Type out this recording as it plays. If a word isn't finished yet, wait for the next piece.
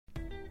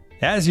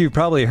As you've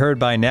probably heard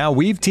by now,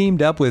 we've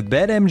teamed up with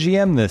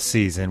BetMGM this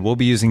season. We'll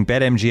be using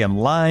BetMGM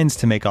lines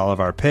to make all of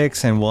our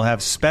picks, and we'll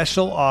have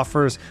special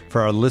offers for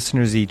our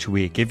listeners each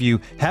week. If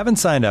you haven't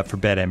signed up for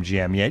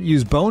BetMGM yet,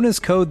 use bonus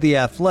code The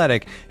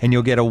Athletic, and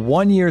you'll get a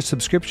 1-year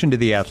subscription to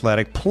The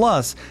Athletic,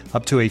 plus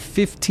up to a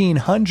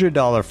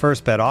 $1,500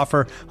 first bet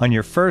offer on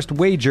your first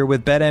wager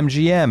with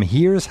BetMGM.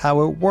 Here's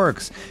how it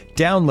works.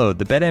 Download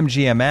the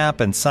BetMGM app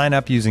and sign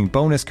up using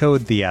bonus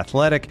code The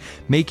Athletic.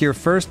 Make your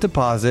first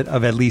deposit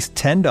of at least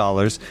 $10.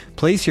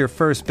 Place your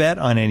first bet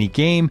on any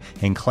game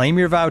and claim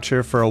your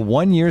voucher for a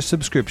 1-year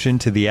subscription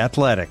to The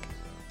Athletic.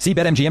 See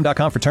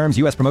BetMGM.com for terms.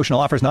 U.S. promotional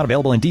offers not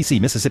available in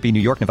D.C., Mississippi, New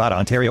York, Nevada,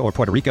 Ontario, or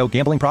Puerto Rico.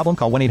 Gambling problem?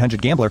 Call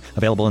 1-800-GAMBLER.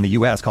 Available in the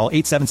U.S. Call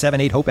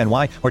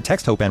 877-8-HOPE-NY or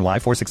text HOPE-NY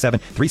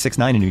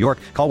 467-369 in New York.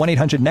 Call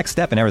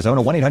 1-800-NEXT-STEP in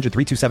Arizona.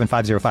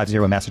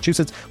 1-800-327-5050 in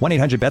Massachusetts.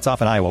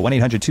 1-800-BETS-OFF in Iowa.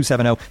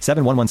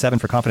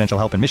 1-800-270-7117 for confidential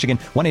help in Michigan.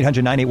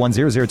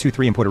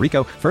 1-800-981-0023 in Puerto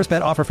Rico. First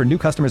bet offer for new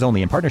customers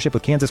only in partnership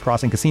with Kansas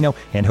Crossing Casino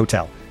and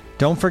Hotel.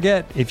 Don't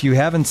forget, if you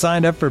haven't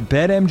signed up for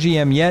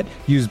BetMGM yet,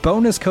 use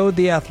bonus code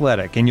The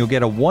Athletic, and you'll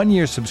get a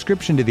 1-year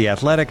subscription to The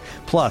Athletic,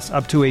 plus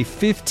up to a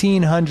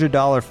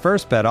 $1,500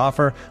 first bet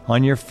offer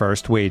on your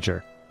first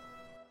wager.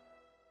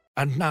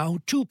 And now,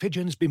 two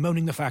pigeons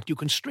bemoaning the fact you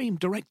can stream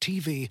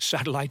DirecTV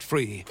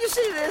satellite-free. You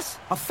see this?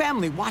 A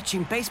family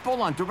watching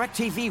baseball on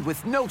DirecTV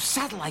with no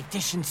satellite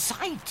dish in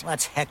sight.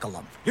 Let's heckle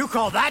them. You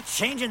call that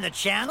changing the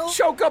channel?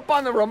 Choke up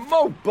on the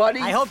remote, buddy.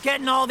 I hope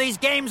getting all these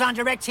games on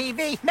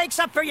DirecTV makes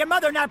up for your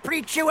mother not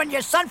pre-chewing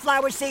your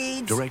sunflower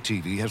seeds.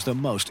 DirecTV has the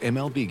most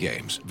MLB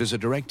games.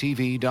 Visit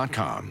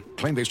DirecTV.com.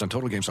 Claim based on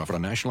total games offered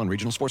on national and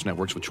regional sports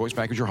networks with choice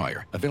package or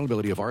higher.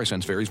 Availability of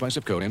RSNs varies by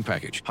zip code and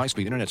package.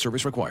 High-speed internet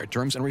service required.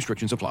 Terms and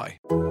restrictions apply.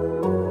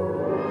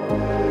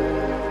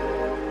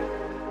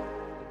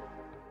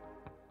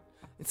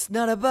 It's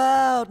not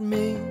about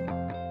me.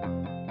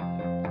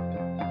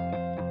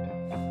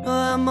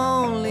 I'm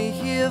only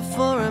here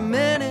for a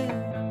minute,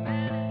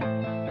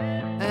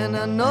 and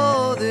I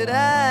know that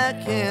I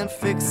can't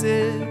fix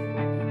it.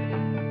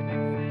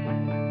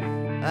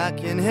 I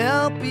can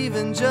help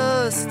even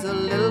just a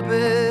little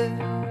bit.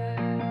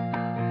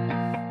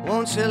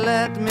 Won't you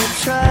let me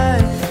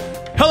try?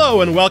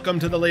 Hello and welcome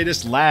to the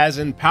latest Laz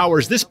and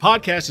Powers. This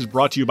podcast is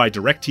brought to you by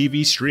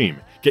DirecTV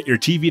Stream. Get your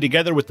TV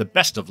together with the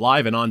best of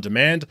live and on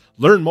demand.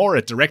 Learn more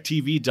at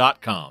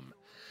directtv.com.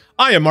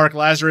 I am Mark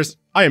Lazarus.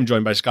 I am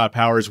joined by Scott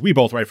Powers. We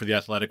both write for The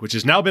Athletic, which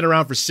has now been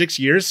around for 6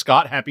 years.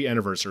 Scott, happy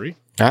anniversary.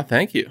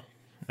 Thank you.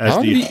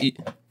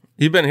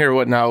 You've been here,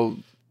 what now,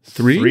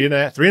 three and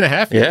a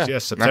half years?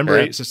 Yes, September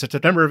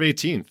of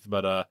 18th.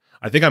 But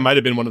I think I might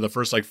have been one of the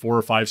first 4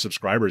 or 5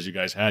 subscribers you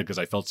guys had because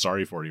I felt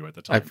sorry for you at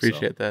the time. I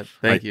appreciate that.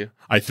 Thank you.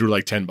 I threw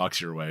like $10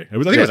 your way. I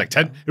think it was like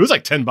 10. It was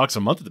like $10 a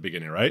month at the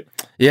beginning, right?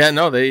 Yeah.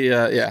 No, they.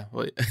 Yeah.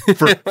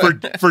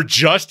 for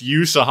just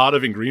you,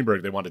 Sahadev and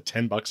Greenberg, they wanted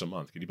 $10 a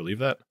month. Can you believe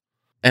that?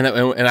 And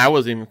I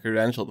wasn't even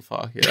credentialed to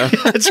fuck. You know?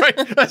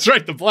 That's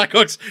right. The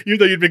Blackhawks, even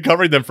though you'd been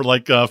covering them for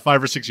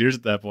 5 or 6 years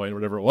at that point, or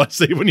whatever it was,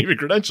 they wouldn't even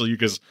credential you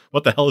because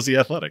what the hell is The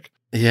Athletic?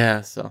 Yeah.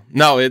 So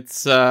no,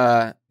 it's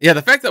the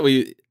fact that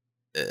we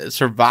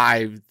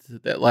survived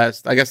that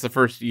last, I guess the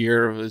first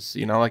year was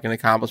an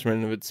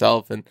accomplishment of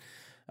itself, and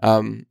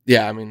I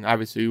mean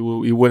obviously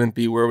we wouldn't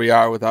be where we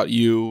are without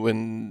you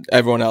and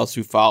everyone else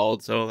who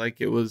followed. So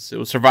it was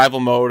survival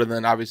mode, and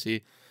then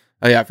obviously.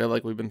 I feel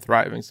like we've been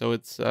thriving. So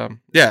it's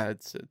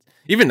it's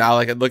even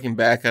now, looking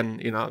back on,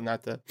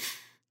 not to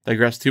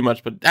digress too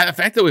much, but the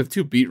fact that we have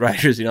 2 beat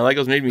writers, it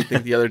was made me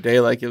think the other day,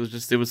 it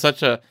was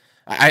such a,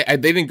 they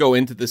didn't go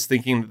into this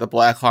thinking that the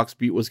Blackhawks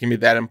beat was going to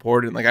be that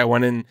important. I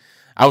went in,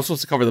 I was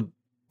supposed to cover the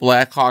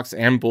Blackhawks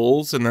and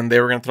Bulls, and then they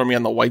were going to throw me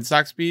on the White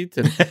Sox beat.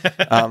 And,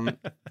 and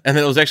then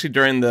it was actually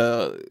during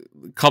the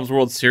Cubs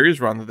World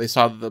Series run that they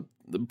saw that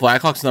the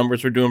Blackhawks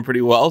numbers were doing pretty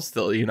well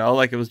still,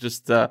 it was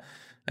just,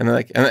 and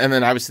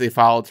then obviously they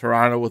followed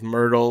Toronto with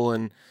Myrtle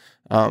and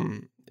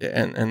some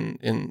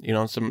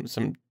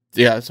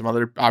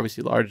other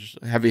obviously large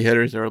heavy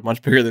hitters that were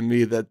much bigger than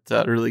me that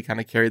really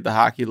kind of carried the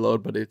hockey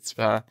load. But it's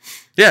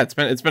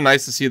been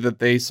nice to see that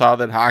they saw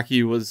that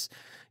hockey was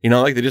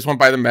they just went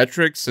by the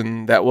metrics,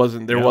 and that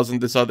wasn't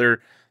wasn't this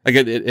other at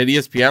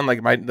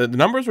ESPN the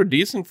numbers were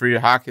decent for your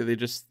hockey. They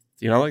just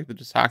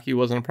hockey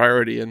wasn't a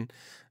priority, and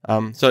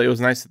so it was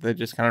nice that they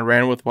just kind of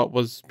ran with what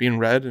was being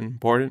read and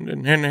important,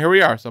 and here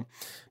we are. So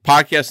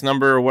podcast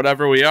number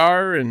whatever we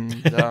are, and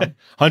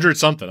 100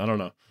 something, I don't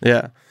know.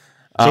 Yeah.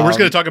 So we're just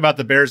going to talk about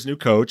the Bears' new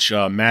coach,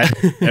 Matt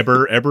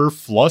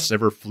Eberflus. I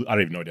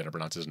don't even know how to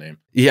pronounce his name.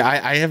 Yeah,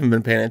 I haven't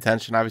been paying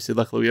attention. Obviously,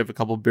 luckily we have a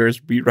couple of Bears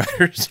beat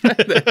writers. We can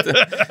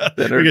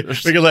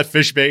let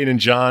Fishbane and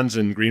Johns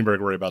and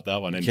Greenberg worry about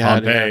that one, and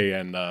Pompey,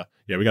 and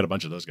we got a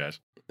bunch of those guys.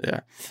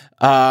 Yeah.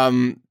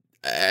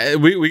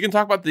 We can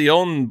talk about the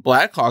own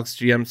Blackhawks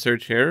GM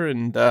search here,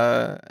 and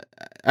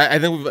I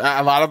think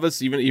a lot of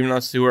us, even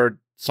us who are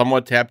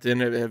somewhat tapped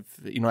in,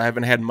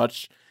 haven't had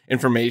much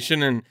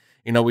information, and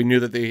we knew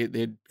that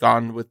they'd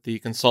gone with the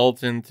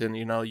consultant, and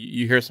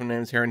you hear some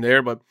names here and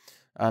there, but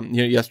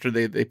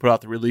Yesterday they put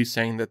out the release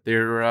saying that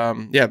they're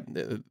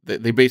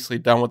they basically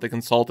done with the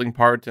consulting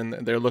part, and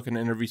they're looking to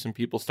interview some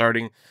people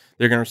starting.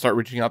 They're going to start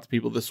reaching out to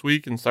people this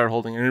week and start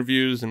holding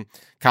interviews, and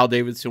Kyle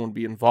Davidson will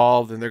be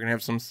involved, and they're going to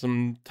have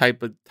some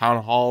type of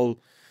town hall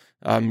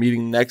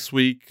meeting next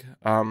week,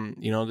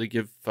 to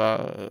give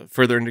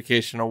further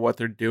indication of what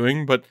they're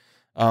doing. But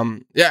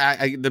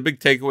the big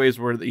takeaways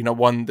were,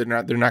 one, they're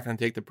not going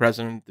to take the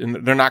president, and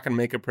they're not going to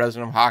make a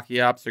president of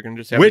hockey ops. They're going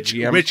to just have a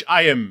GM. Which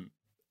I am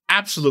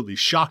absolutely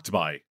shocked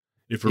by,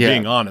 if we're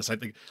being honest. I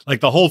think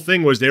the whole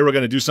thing was they were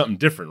going to do something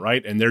different,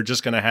 right? And they're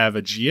just going to have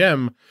a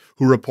GM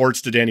who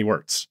reports to Danny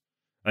Wirtz.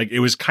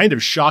 It was kind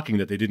of shocking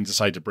that they didn't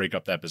decide to break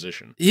up that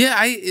position.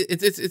 Yeah,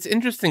 it's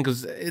interesting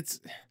because it's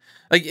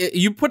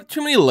you put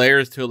too many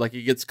layers to it,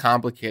 it gets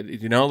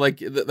complicated.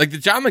 The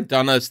John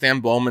McDonough, Stan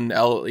Bowman,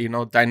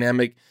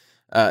 dynamic.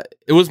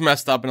 It was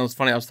messed up, and it was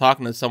funny. I was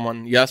talking to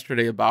someone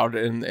yesterday about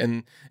it,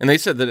 and they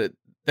said that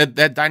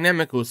that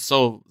dynamic was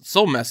so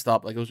messed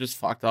up. It was just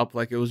fucked up.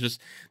 It was just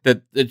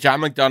that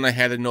John McDonough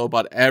had to know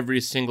about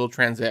every single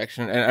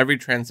transaction, and every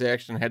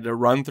transaction had to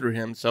run through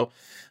him. So,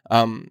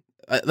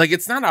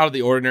 it's not out of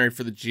the ordinary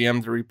for the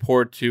GM to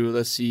report to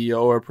the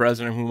CEO or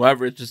president,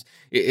 whoever. It's just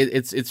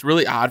it's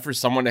really odd for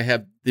someone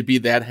to be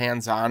that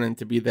hands on and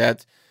to be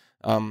that.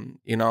 John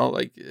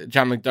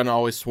McDonough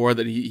always swore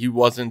that he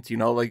wasn't,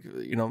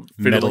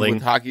 fiddling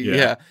with hockey.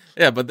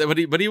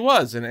 But he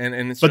was,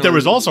 and but there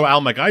was also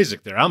Al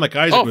McIsaac there. Al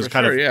McIsaac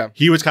was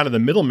he was kind of the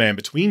middleman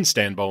between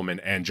Stan Bowman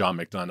and John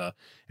McDonough.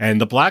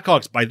 And the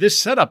Blackhawks, by this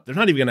setup, they're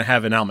not even going to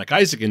have an Al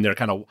McIsaac in there,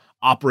 kind of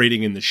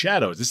operating in the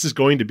shadows. This is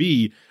going to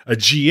be a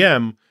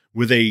GM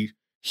with a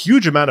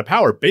huge amount of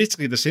power,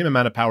 basically the same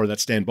amount of power that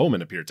Stan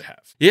Bowman appeared to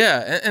have.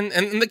 Yeah,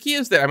 and the key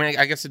is that,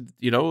 I guess,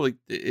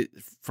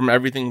 from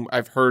everything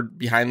I've heard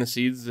behind the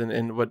scenes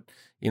and what,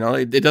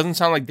 it doesn't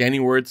sound like Danny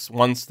Wirtz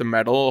wants to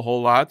meddle a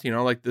whole lot, he's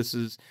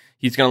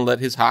going to let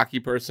his hockey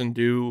person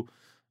do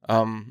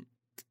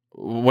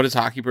what his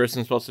hockey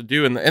person is supposed to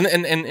do. And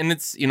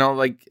it's,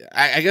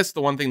 I guess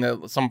the one thing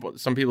that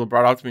some people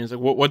brought up to me is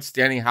what's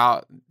Danny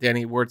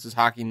Wirtz's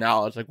hockey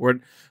knowledge?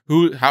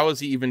 How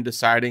is he even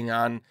deciding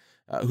on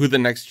who the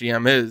next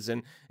GM is,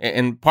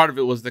 and part of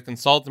it was the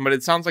consultant, but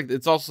it sounds like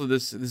it's also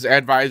this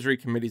advisory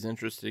committee is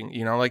interesting.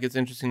 It's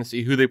interesting to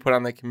see who they put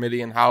on that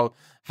committee and how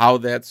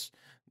that's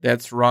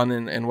run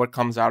and what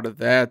comes out of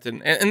that,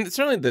 and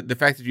certainly the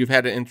fact that you've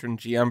had an interim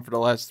GM for the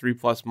last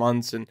 3+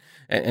 months,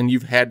 and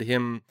you've had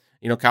him,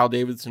 Kyle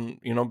Davidson,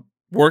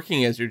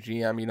 working as your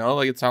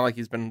GM, it's not like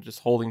he's been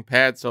just holding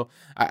pads. So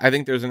I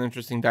think there's an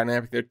interesting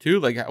dynamic there too.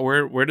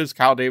 Where does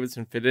Kyle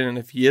Davidson fit in, and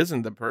if he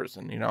isn't the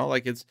person,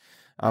 it's.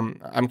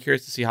 I'm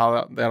curious to see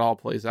how that all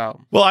plays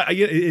out. Well,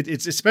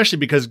 it's especially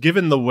because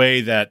given the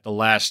way that the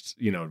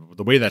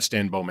way that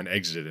Stan Bowman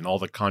exited and all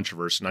the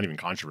controversy, not even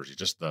controversy,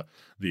 just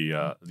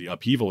the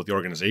upheaval with the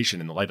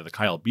organization in the light of the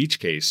Kyle Beach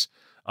case,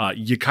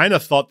 you kind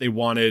of thought they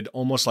wanted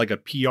almost like a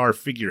PR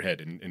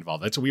figurehead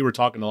involved. That's what we were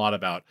talking a lot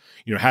about,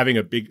 having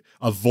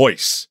a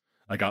voice,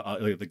 like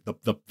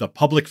the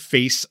public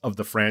face of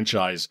the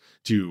franchise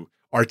to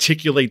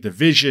articulate the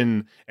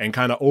vision and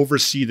kind of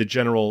oversee the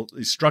general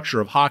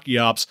structure of hockey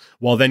ops,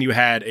 while then you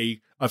had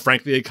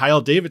frankly a Kyle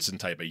Davidson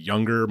type, a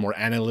younger, more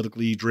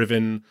analytically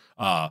driven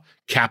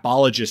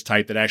capologist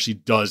type that actually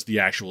does the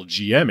actual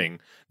GMing.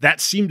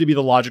 That seemed to be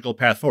the logical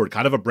path forward,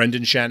 kind of a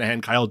Brendan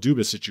Shanahan, Kyle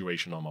Dubas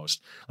situation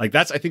almost.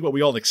 That's, I think, what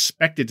we all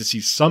expected to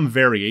see, some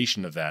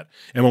variation of that.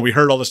 And when we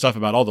heard all the stuff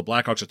about all the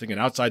Blackhawks are thinking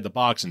outside the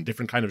box and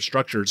different kind of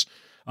structures,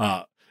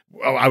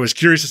 I was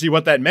curious to see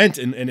what that meant,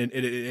 and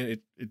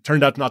it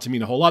turned out not to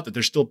mean a whole lot, that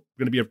there's still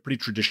going to be a pretty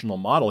traditional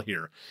model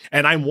here.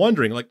 And I'm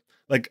wondering,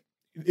 like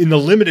in the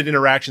limited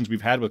interactions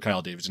we've had with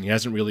Kyle Davidson, he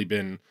hasn't really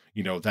been,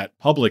 that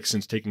public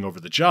since taking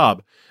over the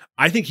job.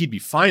 I think he'd be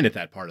fine at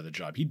that part of the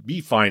job. He'd be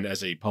fine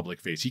as a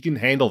public face. He can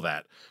handle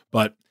that.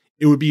 But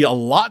it would be a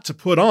lot to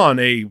put on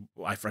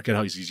I forget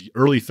how he's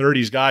early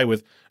 30s guy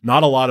with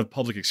not a lot of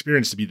public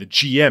experience to be the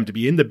GM, to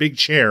be in the big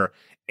chair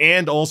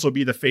and also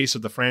be the face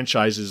of the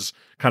franchise's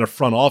kind of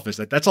front office.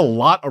 That's a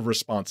lot of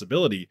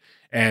responsibility.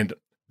 And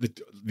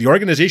the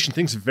organization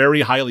thinks very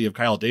highly of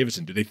Kyle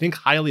Davidson. Do they think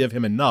highly of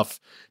him enough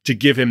to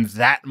give him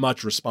that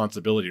much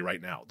responsibility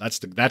right now? That's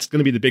going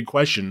to be the big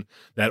question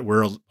that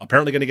we're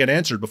apparently going to get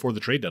answered before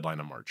the trade deadline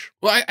in March.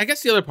 Well, I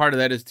guess the other part of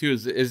that is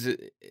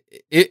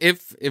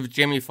if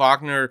Jamie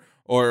Faulkner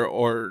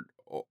or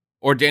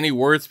Danny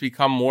Wirtz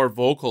become more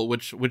vocal,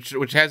 which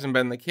hasn't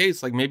been the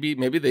case. Maybe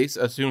they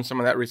assume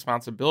some of that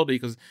responsibility,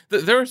 because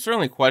there are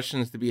certainly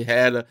questions to be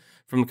had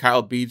from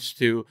Kyle Beach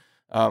to,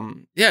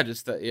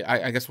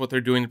 I guess what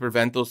they're doing to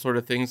prevent those sort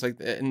of things.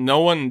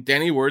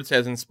 Danny Wirtz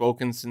hasn't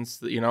spoken since,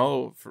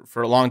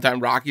 for a long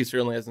time. Rocky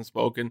certainly hasn't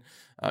spoken.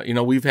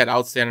 We've had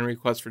outstanding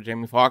requests for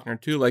Jamie Faulkner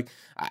too.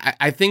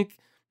 I think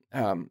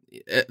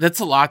that's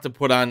a lot to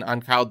put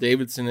on Kyle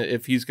Davidson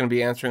if he's going to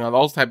be answering all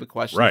those type of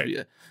questions.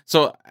 Right.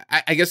 So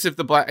I guess if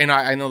the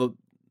I know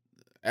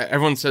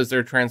everyone says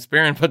they're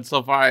transparent, but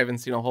so far I haven't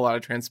seen a whole lot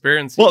of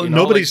transparency. Well,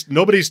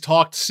 nobody's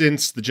talked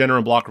since the Jenner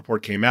and Block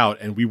report came out,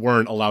 and we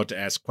weren't allowed to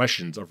ask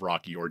questions of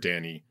Rocky or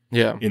Danny.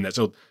 Yeah. In that,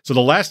 so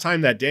the last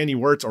time that Danny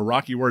Wirtz or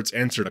Rocky Wirtz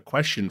answered a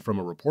question from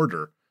a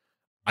reporter,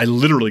 I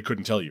literally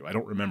couldn't tell you. I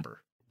don't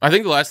remember. I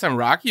think the last time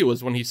Rocky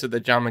was when he said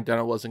that John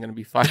McDonough wasn't going to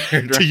be fired.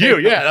 Right? To you,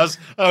 yeah. That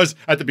was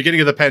at the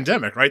beginning of the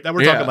pandemic, right? That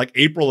we're talking like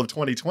April of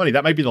 2020.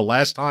 That might be the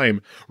last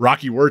time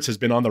Rocky Wirtz has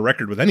been on the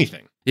record with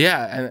anything.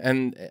 Yeah,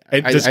 and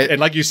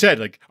like you said,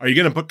 like, are you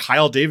going to put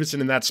Kyle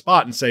Davidson in that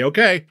spot and say,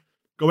 okay,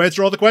 go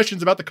answer all the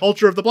questions about the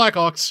culture of the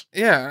Blackhawks?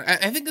 Yeah,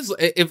 I think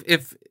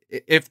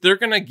if they're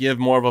going to give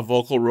more of a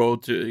vocal role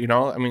to,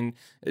 I mean,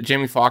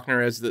 Jamie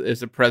Faulkner as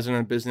the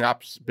president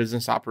of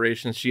business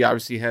operations, she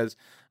obviously has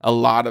a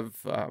lot of,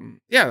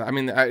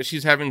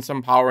 she's having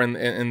some power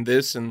in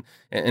this, and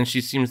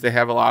she seems to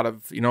have a lot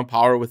of,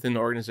 power within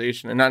the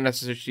organization, and not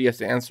necessarily she has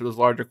to answer those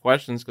larger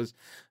questions, because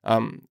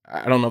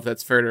I don't know if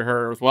that's fair to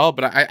her as well,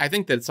 but I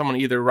think that someone,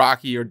 either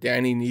Rocky or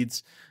Danny,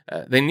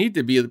 they need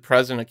to be the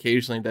president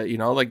occasionally,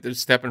 that, to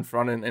step in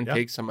front and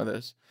take some of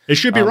this. It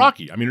should be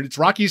Rocky. I mean, it's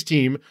Rocky's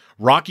team.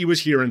 Rocky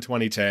was here in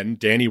 2010.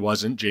 Danny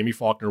wasn't. Jamie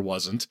Faulkner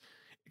wasn't.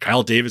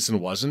 Kyle Davidson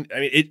wasn't. I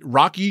mean,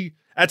 Rocky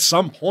at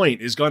some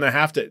point is going to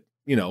have to,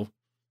 to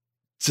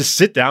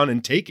sit down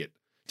and take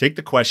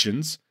the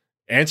questions,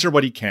 answer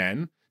what he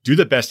can, do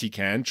the best he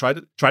can, try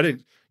to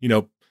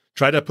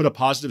put a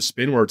positive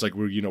spin where it's like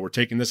we're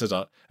taking this as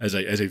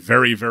a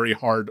very, very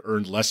hard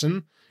earned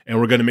lesson, and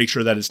we're going to make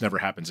sure that this never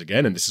happens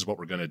again, and this is what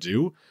we're going to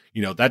do.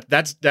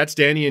 That's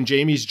Danny and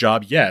Jamie's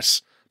job,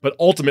 yes. But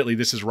ultimately,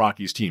 this is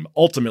Rocky's team.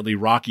 Ultimately,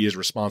 Rocky is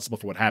responsible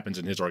for what happens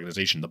in his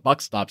organization. The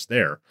buck stops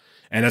there,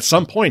 and at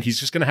some point,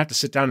 he's just going to have to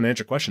sit down and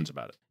answer questions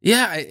about it.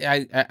 Yeah,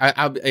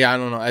 I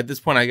don't know. At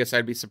this point, I guess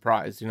I'd be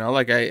surprised.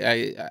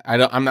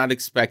 I'm not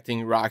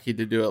expecting Rocky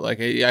to do it.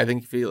 Like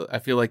I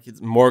feel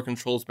like more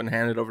control's been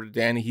handed over to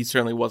Danny. He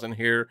certainly wasn't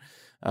here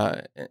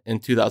in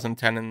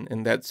 2010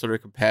 in that sort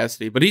of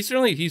capacity, but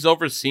he's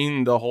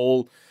overseen the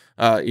whole.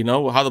 How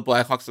the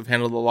Blackhawks have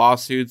handled the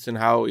lawsuits, and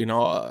how,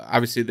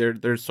 obviously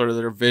their sort of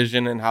their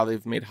vision and how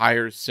they've made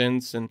hires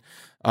since. And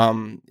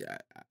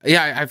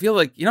I feel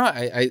like,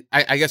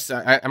 I guess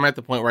I'm at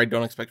the point where I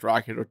don't expect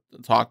Rocky to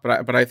talk,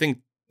 but I think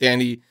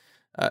Danny,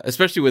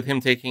 especially with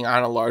him taking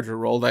on a larger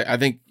role, I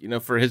think,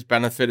 for his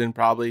benefit and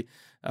probably,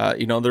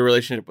 the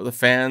relationship with the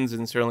fans,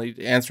 and certainly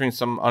answering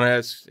some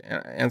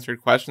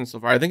unanswered questions so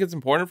far, I think it's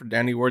important for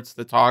Danny Wirtz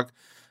to talk.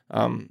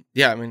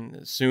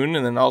 Soon,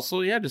 and then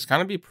also, just kind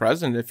of be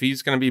present. If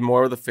he's going to be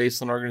more of the face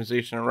of an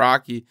organization in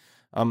Rocky,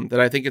 that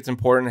I think it's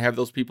important to have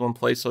those people in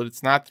place so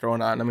it's not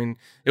thrown on. I mean,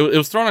 it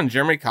was thrown on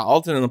Jeremy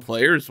Colleton and the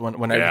players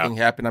when everything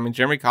happened. I mean,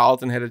 Jeremy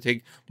Colleton had to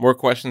take more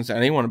questions than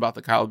anyone about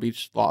the Kyle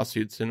Beach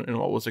lawsuits and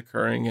what was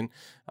occurring, and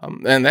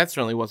that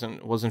certainly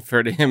wasn't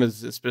fair to him,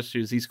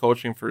 especially as he's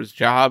coaching for his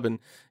job. And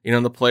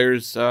the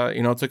players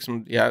took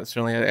some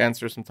certainly had to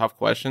answer some tough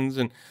questions,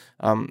 and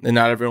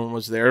not everyone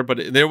was there, but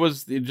it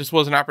just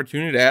was an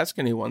opportunity to ask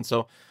anyone.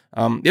 So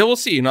we'll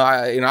see.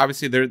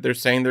 Obviously they're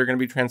saying they're going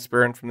to be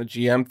transparent from the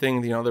GM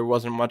thing. There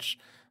wasn't much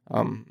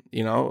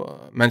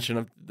mention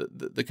of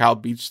the Kyle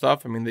Beach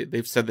stuff. I mean,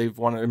 they've said they've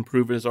want to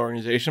improve his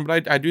organization,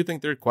 but I do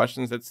think there are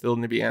questions that still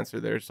need to be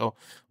answered there. So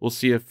we'll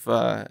see if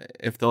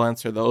they'll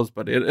answer those.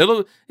 But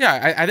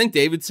I think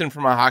Davidson,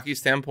 from a hockey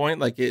standpoint,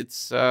 like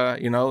it's I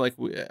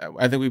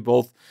think we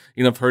both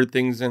have heard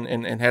things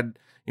and had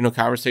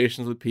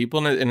conversations with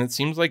people, and it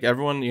seems like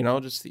everyone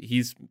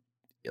he's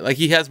like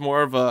he has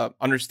more of a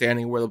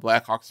understanding where the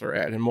Blackhawks are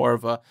at, and more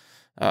of a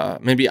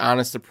maybe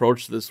honest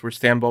approach to this, where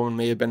Stan Bowman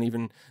may have been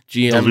even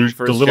GM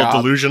for his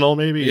job. Delusional,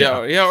 maybe.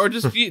 Yeah, or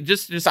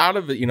just out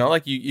of it.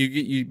 Like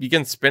you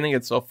begin spinning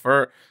it so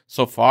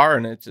far,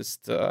 and it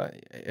just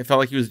it felt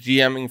like he was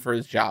GMing for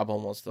his job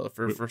almost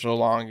for so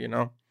long.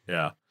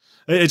 Yeah.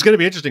 It's going to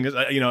be interesting,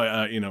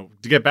 to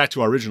get back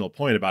to our original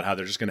point about how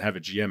they're just going to have a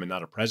GM and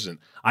not a president.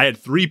 I had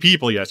 3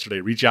 people yesterday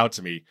reach out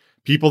to me,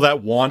 people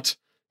that want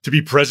to be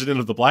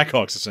president of the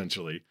Blackhawks,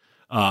 essentially,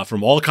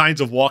 from all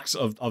kinds of walks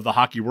of the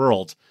hockey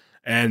world.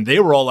 And they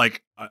were all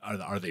like,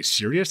 are they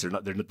serious?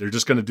 They're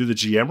just going to do the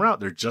GM route.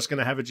 They're just going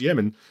to have a GM.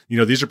 And,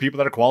 these are people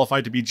that are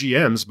qualified to be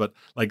GMs, but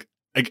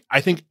I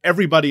think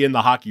everybody in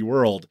the hockey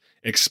world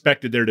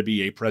expected there to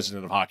be a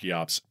president of hockey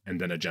ops and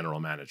then a general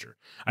manager.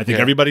 I think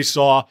everybody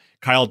saw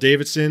Kyle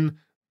Davidson,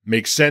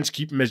 makes sense,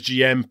 keep him as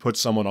GM, put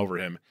someone over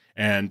him.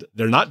 And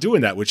they're not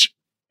doing that, which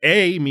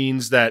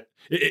means that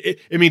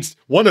it means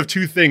one of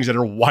 2 things that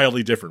are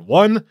wildly different.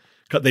 One,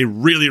 they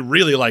really,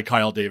 really like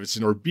Kyle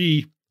Davidson, or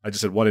B, I just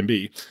said 1 and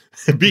B.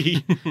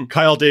 B,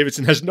 Kyle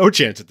Davidson has no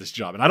chance at this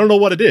job. And I don't know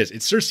what it is.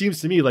 It sure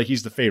seems to me like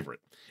he's the favorite.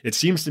 It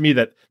seems to me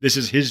that this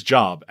is his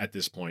job at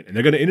this point, and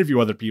they're going to interview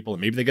other people, and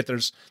maybe they get their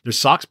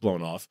socks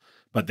blown off,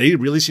 but they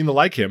really seem to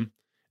like him,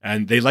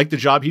 and they like the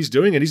job he's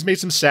doing, and he's made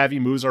some savvy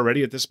moves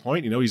already at this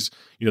point. He's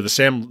the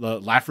Sam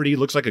Lafferty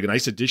looks like a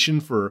nice addition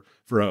for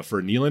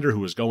Nylander, who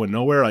was going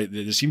nowhere.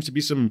 There seems to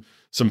be some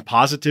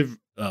positive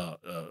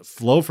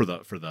flow for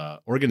the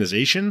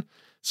organization.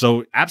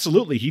 So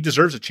absolutely, he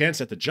deserves a chance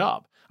at the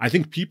job. I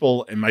think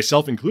people, and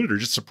myself included, are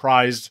just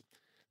surprised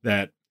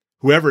that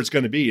whoever it's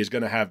going to be is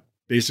going to have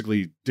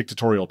basically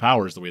dictatorial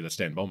powers the way that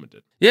Stan Bowman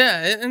did.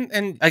 Yeah,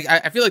 and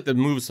I feel like the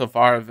moves so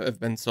far have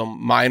been so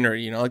minor.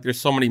 Like there's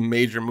so many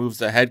major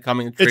moves ahead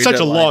coming. It's such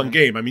a long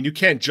game. I mean, you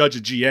can't judge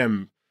a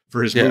GM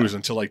for his moves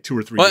until like 2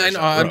 or 3 years. I know.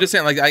 I'm just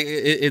saying, like,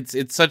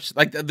 it's such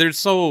like there's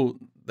so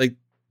like.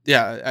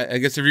 Yeah, I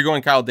guess if you're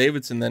going Kyle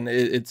Davidson, then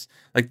it's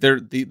like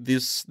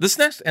this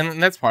next,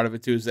 and that's part of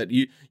it too, is that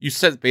you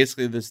set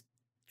basically this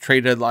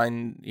trade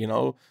deadline,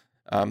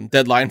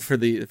 deadline for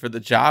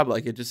the job.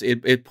 Like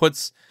it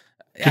puts.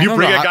 Can you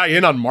bring a guy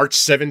in on March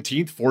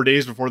 17th, 4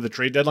 days before the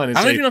trade deadline? And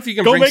I don't even know if you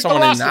can bring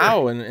someone in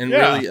now and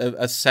really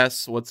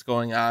assess what's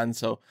going on.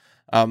 So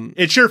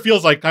it sure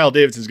feels like Kyle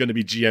Davidson's going to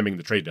be GMing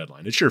the trade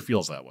deadline. It sure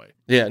feels that way.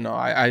 Yeah, no,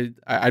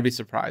 I'd be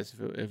surprised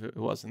if it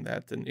wasn't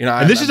that. And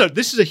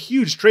this is a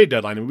huge trade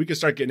deadline, and we can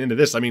start getting into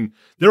this. I mean,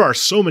 there are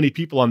so many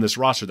people on this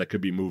roster that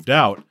could be moved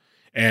out.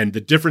 And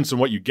the difference in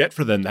what you get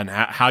for them, then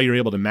how you're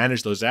able to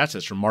manage those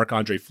assets, from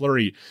Marc-Andre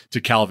Fleury to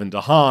Calvin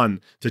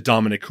DeHaan to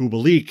Dominic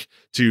Kubalik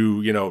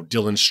to,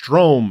 Dylan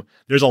Strome.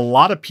 There's a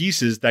lot of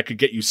pieces that could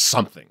get you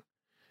something.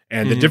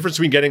 And the difference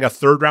between getting a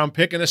 3rd round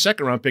pick and a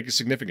 2nd round pick is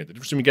significant. The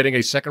difference between getting a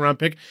 2nd round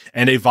pick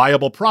and a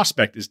viable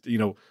prospect is, do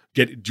you want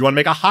to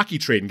make a hockey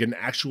trade and get an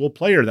actual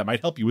player that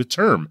might help you with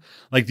term?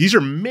 Like, these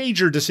are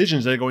major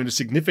decisions that are going to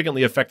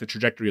significantly affect the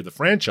trajectory of the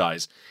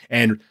franchise,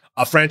 and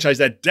a franchise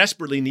that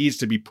desperately needs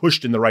to be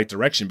pushed in the right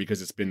direction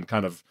because it's been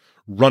kind of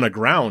run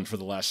aground for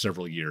the last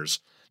several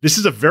years. This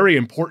is a very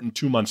important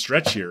 2-month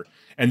stretch here,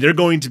 and they're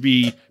going to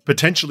be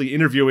potentially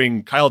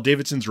interviewing Kyle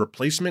Davidson's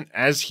replacement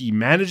as he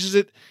manages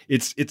it.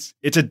 It's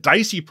a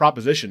dicey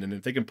proposition, and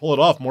if they can pull it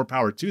off, more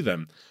power to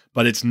them.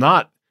 But it's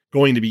not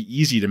going to be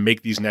easy to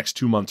make these next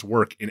 2 months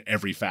work in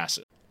every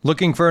facet.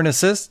 Looking for an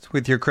assist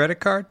with your credit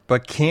card,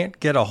 but can't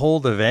get a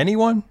hold of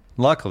anyone?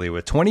 Luckily,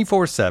 with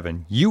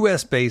 24/7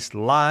 U.S.-based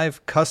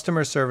live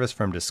customer service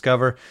from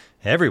Discover,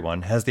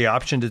 everyone has the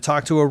option to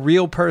talk to a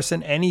real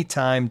person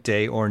anytime,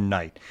 day or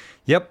night.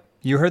 Yep,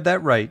 you heard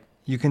that right.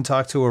 You can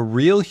talk to a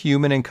real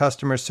human in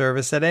customer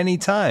service at any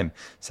time.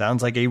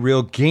 Sounds like a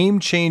real game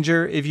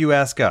changer if you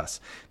ask us.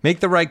 Make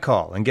the right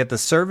call and get the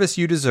service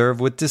you deserve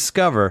with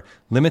Discover.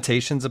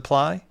 Limitations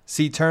apply.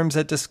 See terms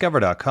at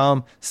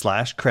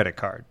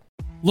discover.com/creditcard.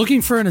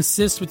 Looking for an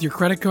assist with your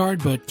credit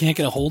card but can't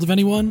get a hold of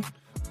anyone?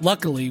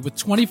 Luckily, with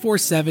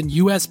 24/7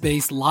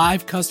 U.S.-based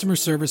live customer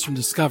service from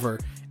Discover,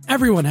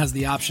 everyone has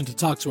the option to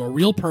talk to a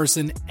real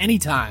person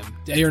anytime,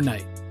 day or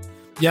night.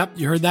 Yep,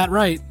 you heard that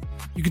right.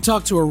 You can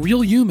talk to a real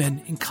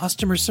human in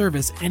customer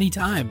service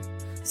anytime.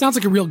 Sounds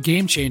like a real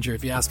game changer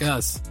if you ask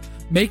us.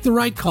 Make the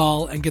right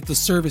call and get the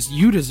service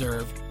you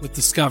deserve with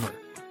Discover.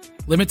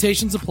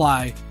 Limitations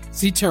apply.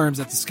 See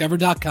terms at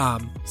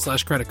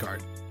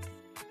discover.com/creditcard.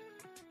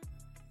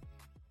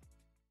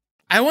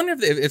 I wonder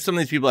if some of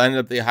these people end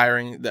up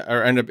hiring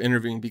or end up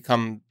interviewing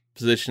become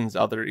positions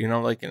other,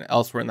 like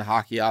elsewhere in the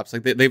hockey ops.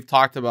 Like they've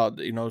talked about,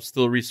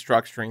 still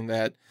restructuring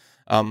that.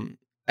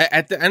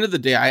 At the end of the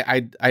day,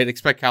 I'd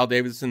expect Kyle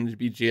Davidson to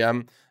be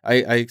GM.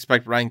 I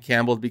expect Ryan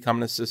Campbell to become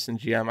an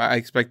assistant GM. I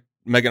expect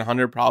Megan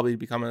Hunter probably to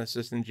become an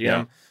assistant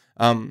GM.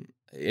 Yeah.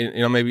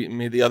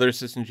 Maybe the other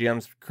assistant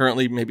GMs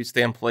currently maybe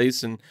stay in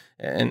place, and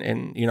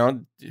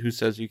who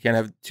says you can't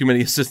have too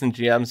many assistant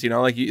GMs?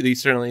 They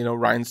certainly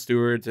Ryan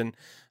Stewart and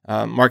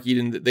Mark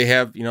Eden. They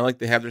have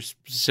they have their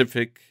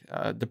specific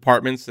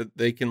departments that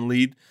they can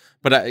lead.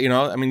 But we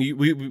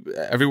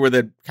everywhere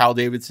that Kyle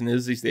Davidson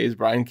is these days,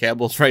 Brian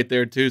Campbell's right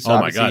there too. So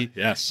my God,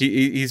 yes,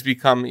 he's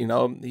become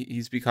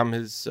he's become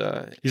his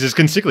he's his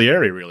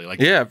consigliere really.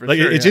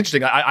 It's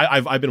interesting.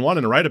 I've been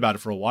wanting to write about it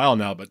for a while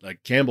now, but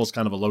like Campbell's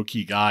kind of a low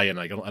key guy, and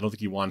I don't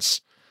think he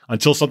wants,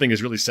 until something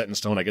is really set in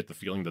stone. I get the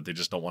feeling that they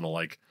just don't want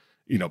to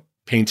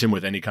paint him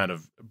with any kind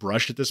of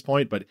brush at this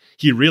point. But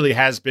he really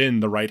has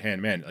been the right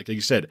hand man. Like you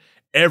said,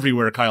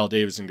 everywhere Kyle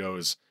Davidson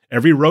goes,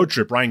 every road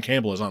trip Brian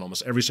Campbell is on,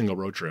 almost every single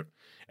road trip.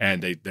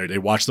 And they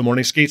watch the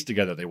morning skates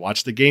together. They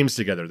watch the games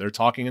together. They're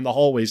talking in the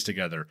hallways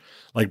together.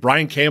 Like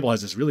Brian Campbell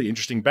has this really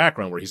interesting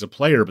background where he's a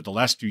player, but the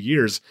last few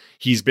years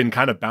he's been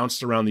kind of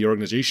bounced around the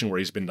organization where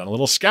he's been done a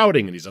little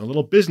scouting and he's done a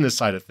little business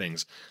side of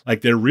things. Like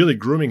they're really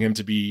grooming him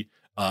to be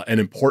an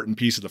important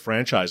piece of the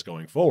franchise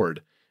going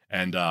forward.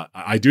 And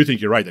I do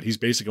think you're right that he's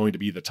basically going to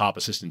be the top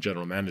assistant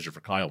general manager for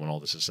Kyle when all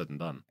this is said and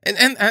done.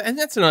 And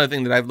that's another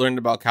thing that I've learned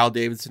about Kyle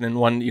Davidson,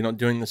 and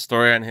doing the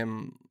story on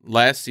him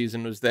last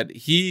season, was that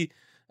he.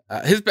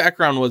 His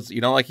background was,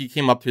 he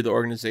came up through the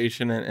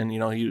organization and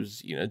he was,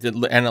 did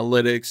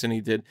analytics and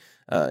he did,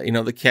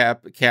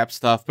 the cap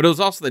stuff. But it was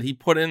also that he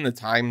put in the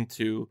time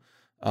to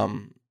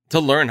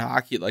learn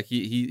hockey. Like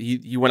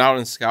he went out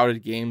and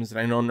scouted games,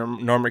 and I know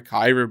Norm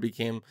McIver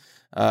became,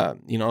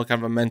 kind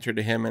of a mentor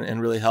to him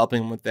and really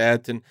helping him with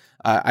that. And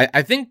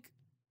I think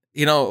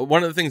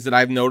one of the things that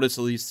I've noticed,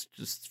 at least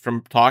just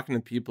from talking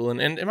to people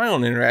and in my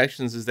own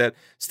interactions, is that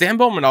Stan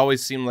Bowman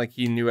always seemed like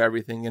he knew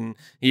everything, and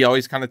he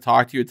always kind of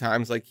talked to you at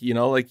times like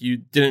like you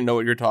didn't know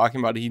what you're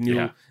talking about. He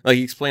knew, like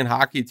he explained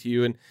hockey to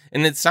you, and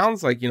it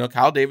sounds like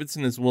Kyle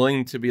Davidson is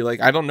willing to be like,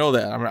 I don't know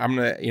that. I'm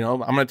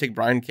gonna take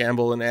Brian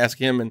Campbell and ask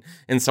him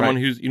and someone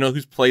who's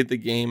who's played the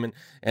game,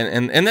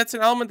 and that's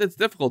an element that's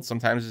difficult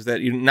sometimes, is that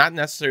you're not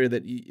necessarily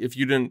that if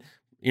you didn't.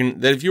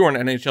 That if you were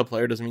an NHL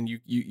player doesn't mean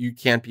you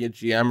can't be a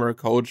GM or a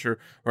coach or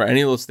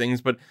any of those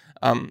things, but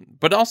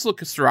also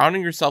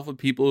surrounding yourself with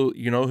people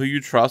who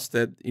you trust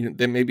that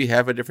that maybe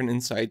have a different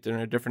insight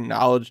and a different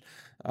knowledge,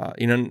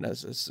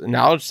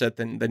 knowledge set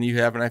than you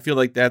have, and I feel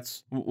like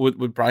that's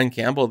with Brian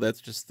Campbell.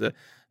 That's just the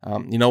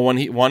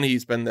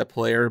he's been that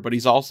player, but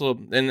he's also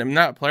and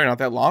not a player not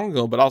that long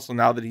ago, but also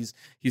now that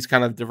he's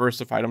kind of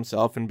diversified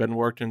himself and been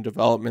worked in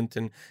development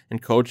and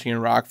coaching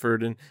in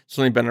Rockford, and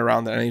certainly been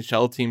around the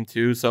NHL team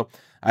too. So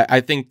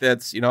I think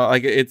that's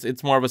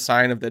it's more of a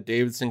sign of that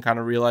Davidson kind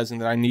of realizing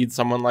that I need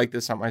someone like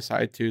this on my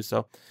side too.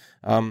 So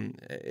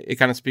it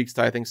kind of speaks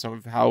to, I think, some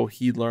of how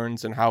he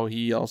learns and how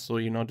he also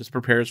just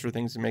prepares for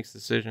things and makes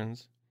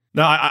decisions.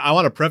 Now, I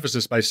want to preface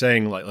this by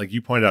saying, like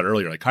you pointed out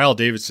earlier, like Kyle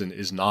Davidson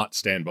is not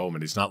Stan Bowman.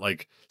 He's not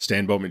like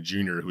Stan Bowman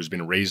Jr., who's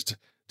been raised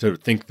to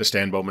think the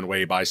Stan Bowman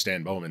way by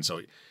Stan Bowman.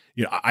 So,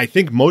 I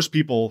think most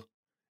people,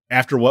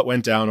 after what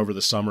went down over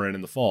the summer and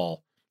in the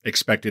fall,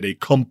 expected a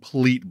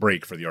complete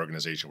break for the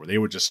organization where they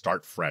would just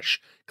start fresh,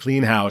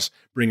 clean house,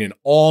 bring in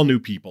all new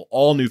people,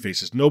 all new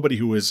faces, nobody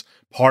who was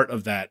part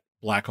of that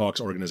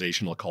Blackhawks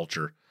organizational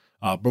culture.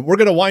 But we're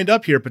going to wind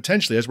up here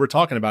potentially, as we're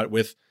talking about,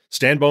 with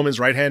Stan Bowman's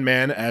right-hand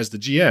man as the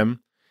GM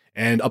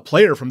and a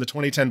player from the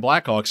 2010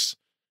 Blackhawks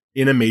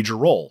in a major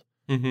role.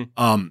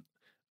 Mm-hmm.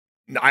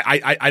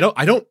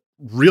 I don't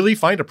really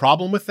find a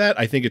problem with that.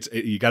 I think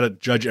you got to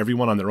judge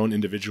everyone on their own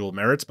individual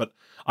merits, but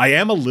I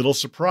am a little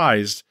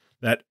surprised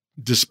that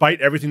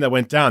despite everything that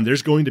went down,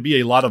 there's going to be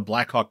a lot of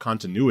Blackhawk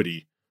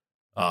continuity.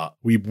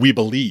 We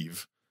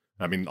believe.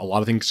 I mean, a lot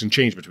of things can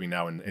change between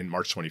now and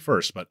March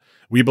 21st, but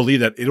we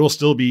believe that it will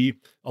still be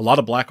a lot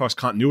of Blackhawks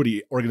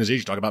continuity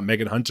organization. Talk about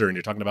Megan Hunter, and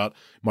you're talking about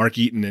Mark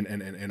Eaton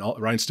and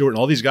Ryan Stewart and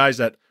all these guys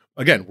that,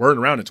 again, weren't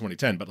around in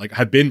 2010, but like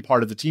have been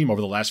part of the team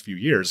over the last few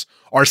years,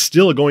 are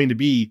still going to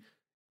be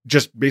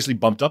just basically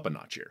bumped up a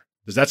notch here.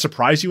 Does that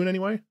surprise you in any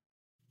way?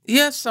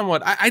 Yes,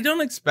 somewhat. I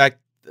don't expect,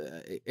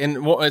 and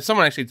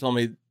someone actually told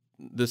me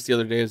this the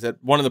other day, is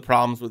that one of the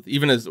problems with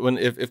even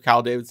if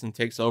Kyle Davidson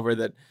takes over,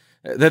 that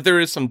there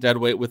is some dead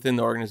weight within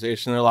the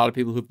organization. There are a lot of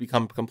people who've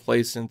become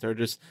complacent or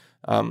just,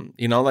 certainly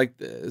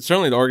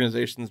the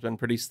organization's been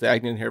pretty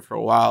stagnant here for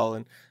a while.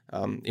 And,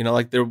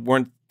 there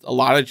weren't a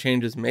lot of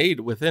changes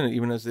made within it,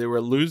 even as they were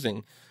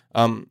losing.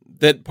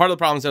 That part of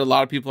the problem is that a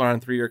lot of people are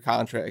on 3-year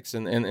contracts,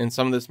 and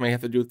some of this may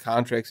have to do with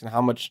contracts and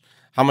how much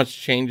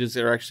changes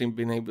they're actually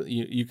being able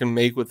you can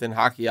make within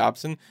hockey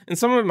ops, and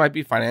some of it might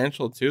be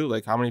financial too,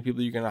 like how many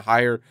people you're going to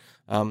hire.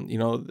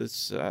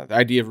 The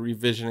idea of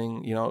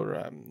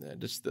revisioning,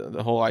 just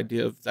the whole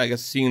idea of, I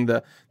guess, seeing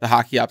the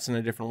hockey ops in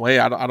a different way.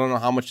 I don't know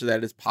how much of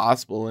that is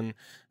possible, and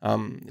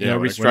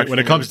restructuring. When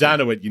it comes down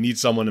to it, you need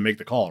someone to make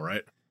the call,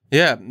 right?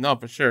 Yeah, no,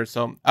 for sure.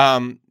 So,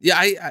 somewhat.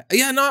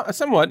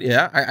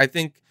 Yeah, I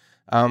think,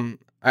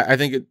 I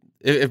think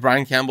if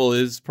Brian Campbell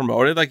is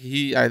promoted, I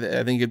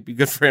think it'd be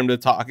good for him to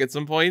talk at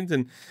some point,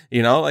 and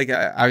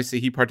obviously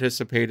he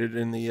participated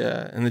in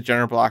the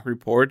Jenner Block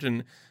report,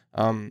 and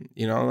I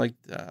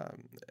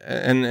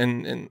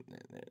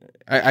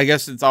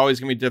guess it's always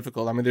gonna be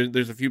difficult. I mean,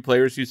 there's a few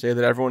players who say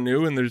that everyone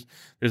knew, and there's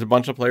a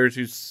bunch of players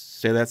who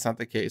say that's not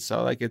the case.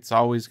 So it's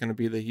always going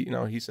to be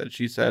he said,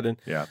 she said, and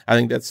yeah. I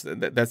think that's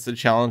the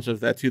challenge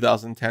of that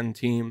 2010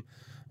 team.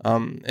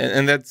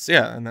 And that's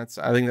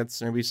I think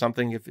that's maybe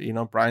something, if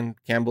Brian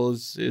Campbell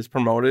is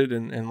promoted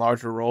in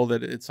larger role,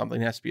 that it's something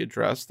that has to be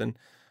addressed. And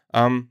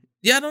I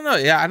don't know.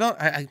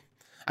 Yeah,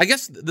 I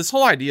guess this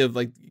whole idea of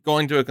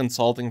going to a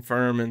consulting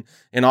firm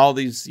and all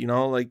these,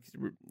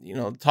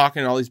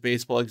 talking to all these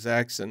baseball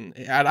execs, and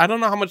I don't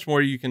know how much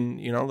more you can,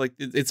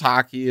 it's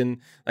hockey,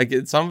 and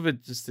some of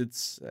it just,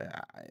 it's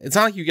not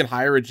like you can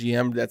hire a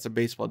GM that's a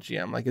baseball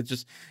GM. It's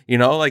just,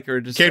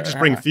 or just can't just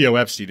bring Theo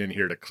Epstein in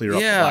here to clear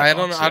up. Yeah, I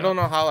don't know. Yeah. I don't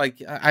know how, I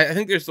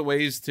think there's the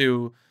ways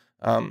to,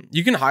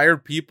 you can hire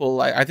people.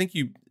 I think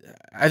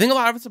a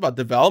lot of it's about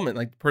development,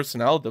 like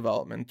personnel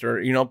development,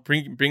 or,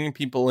 bringing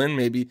people in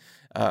maybe,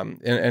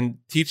 and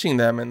teaching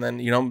them, and then,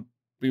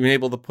 being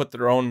able to put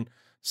their own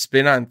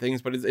spin on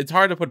things. But it's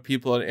hard to put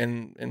people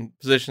in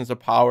positions of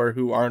power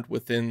who aren't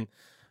within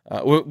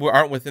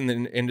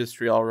the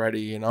industry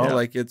already, Yeah.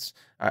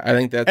 I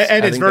think that's,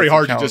 and it's very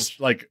hard to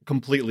just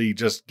completely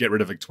just get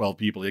rid of 12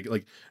 people,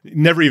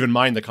 never even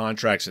mind the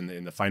contracts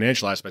and the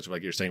financial aspects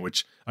of you're saying,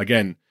 which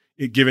again,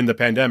 given the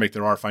pandemic,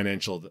 there are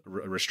financial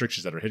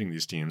restrictions that are hitting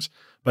these teams,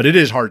 but it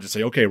is hard to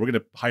say, okay, we're going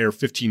to hire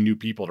 15 new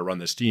people to run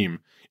this team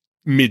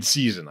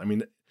mid-season. I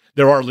mean,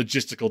 there are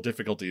logistical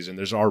difficulties and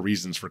there are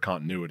reasons for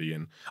continuity.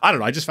 And I don't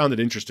know, I just found it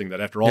interesting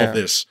that after all of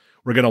this,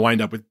 we're going to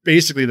wind up with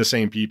basically the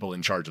same people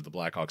in charge of the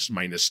Blackhawks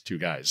minus 2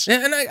 guys.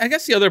 Yeah, and I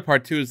guess the other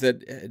part too is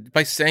that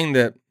by saying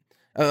that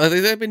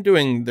they've been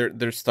doing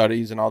their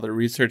studies and all their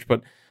research,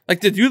 but like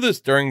to do this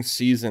during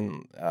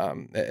season,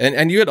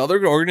 and you had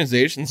other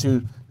organizations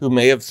who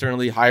may have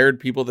certainly hired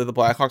people that the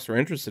Blackhawks were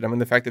interested. I mean,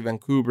 the fact that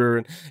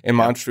Vancouver and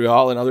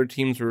Montreal and other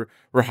teams were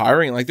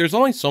hiring, like there's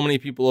only so many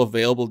people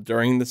available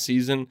during the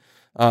season.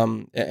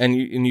 And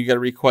you got to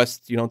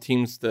request,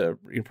 teams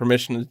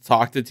permission to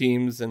talk to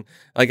teams, and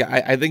like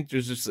I think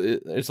there's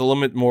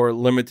a more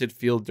limited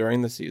field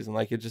during the season.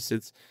 Like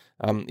it's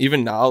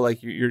even now,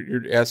 like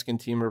you're asking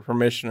team for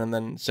permission and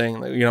then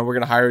saying like, we're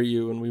going to hire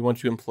you and we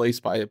want you in place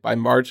by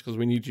March because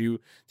we need you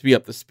to be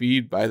up to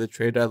speed by the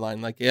trade deadline.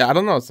 Like, yeah, I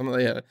don't know,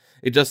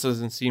 it just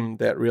doesn't seem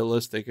that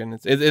realistic, and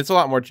it's a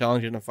lot more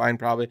challenging to find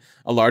probably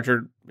a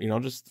larger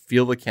just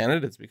field of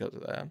candidates because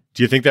of that.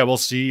 Do you think that we'll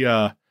see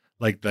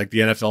like the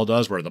NFL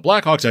does, where the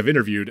Blackhawks have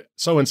interviewed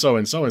so-and-so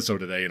and so-and-so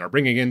today and are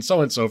bringing in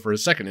so-and-so for a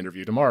second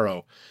interview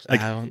tomorrow? Like,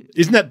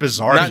 isn't that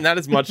bizarre? Not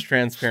as much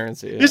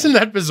transparency. Yeah. Isn't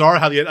that bizarre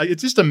how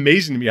it's just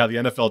amazing to me how the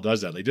NFL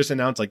does that. They just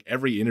announce like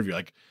every interview.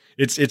 Like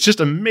it's just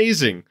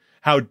amazing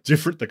how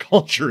different the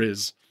culture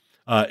is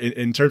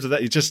in terms of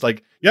that. It's just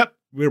like, yep,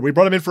 we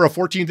brought him in for a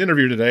 14th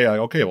interview today.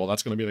 Like, okay, well,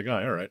 that's going to be the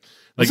guy. All right.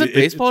 Like, is it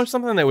baseball or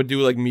something that would do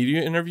like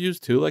media interviews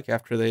too? Like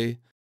after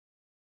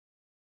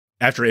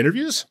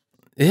interviews?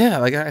 Yeah,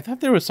 like I thought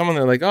there was someone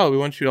that like, oh, we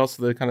want you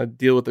also to kind of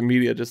deal with the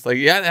media. Just like,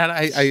 yeah,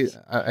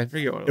 I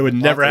forget what it would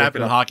never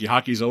happen in hockey.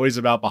 Hockey's always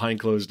about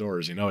behind closed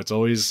doors. It's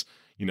always,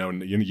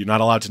 you're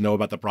not allowed to know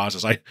about the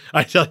process.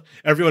 I tell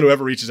everyone who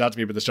ever reaches out to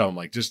me about this job, I'm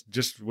like,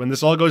 just when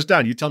this all goes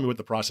down, you tell me what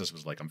the process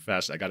was like. I'm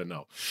fast. I got to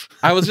know.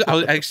 I was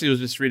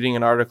just reading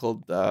an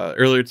article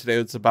earlier today.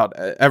 It's about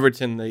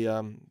Everton,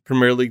 the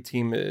Premier League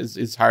team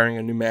is hiring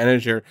a new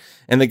manager,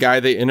 and the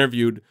guy they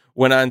interviewed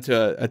went on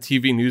to a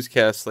TV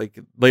newscast like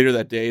later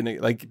that day, and they,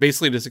 like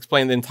basically just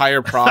explained the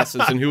entire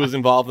process and who was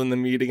involved in the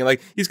meeting. And like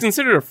he's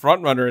considered a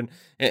front runner,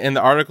 and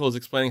the article is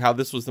explaining how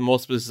this was the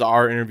most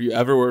bizarre interview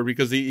ever,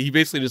 because he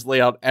basically just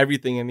laid out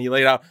everything, and he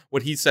laid out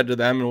what he said to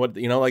them and what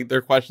like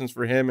their questions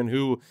for him and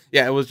who.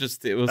 Yeah, it was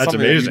That's something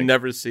amazing. that you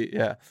never see.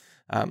 Yeah,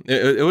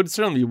 it would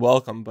certainly be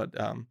welcome, but.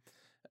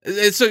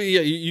 So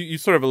yeah, you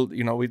sort of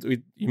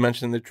you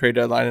mentioned the trade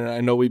deadline, and I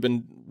know we've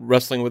been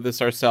wrestling with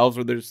this ourselves.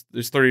 Where there's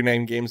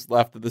 39 games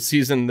left of the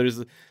season. There's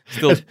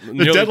still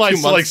the deadline's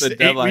still like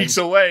 8 weeks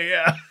away.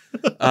 Yeah,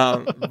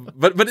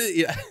 but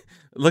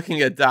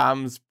looking at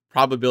Dom's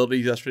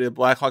probabilities yesterday, the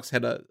Blackhawks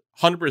had a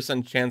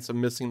 100% chance of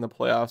missing the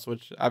playoffs,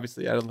 which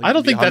obviously I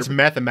don't think that's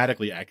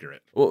mathematically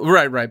accurate. Well,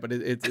 right, but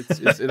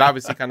it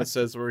obviously kind of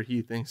says where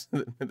he thinks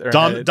they're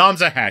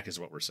Dom's a hack, is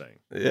what we're saying.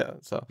 Yeah.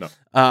 So no.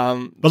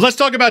 But let's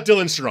talk about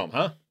Dylan Strome,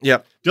 huh?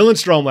 Yep. Dylan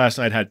Strome last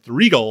night had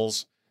 3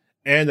 goals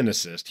and an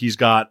assist. He's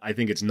got, I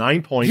think it's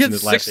 9 points in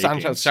his last 8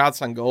 games. 6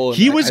 shots on goal.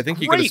 And I think great.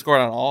 He could have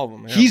scored on all of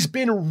them. Yeah. He's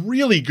been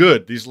really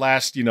good these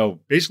last,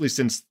 basically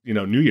since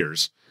New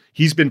Year's.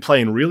 He's been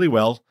playing really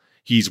well.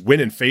 He's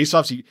winning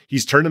faceoffs.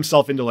 He's turned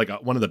himself into like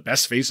one of the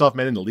best faceoff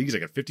men in the league. He's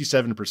like at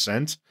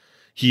 57%.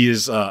 He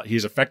is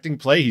affecting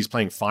play. He's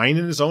playing fine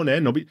in his own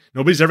end.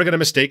 Nobody's ever going to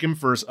mistake him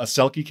for a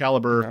Selke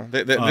caliber.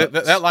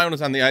 That line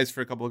was on the ice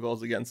for a couple of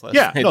goals against last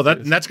night. Yeah,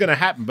 that's going to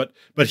happen.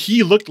 But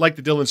he looked like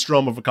the Dylan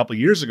Strome of a couple of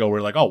years ago.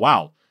 Where like, oh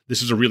wow,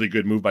 this is a really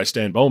good move by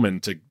Stan Bowman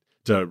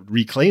to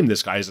reclaim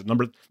this guy as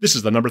this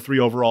is the number 3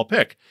 overall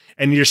pick,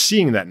 and you're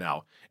seeing that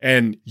now.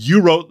 And you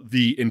wrote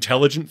the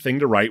intelligent thing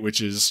to write, which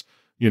is,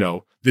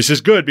 this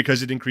is good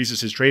because it increases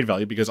his trade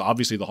value, because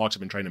obviously the Hawks have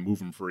been trying to move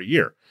him for a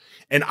year.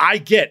 And I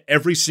get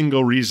every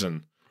single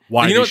reason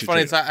why. You know what's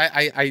funny? It's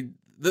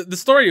the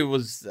story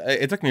was,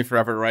 it took me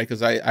forever to write,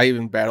 because I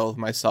even battled with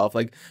myself.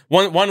 Like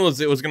one was,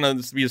 it was going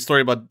to be a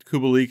story about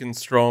Kubalik and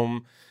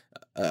Strome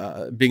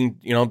being,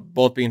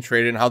 both being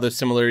traded, and how there's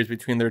similarities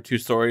between their 2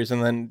 stories.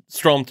 And then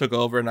Strome took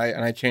over, and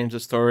I changed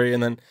the story.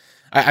 And then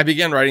I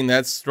began writing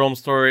that Strome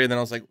story, and then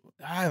I was like,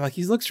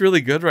 he looks really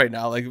good right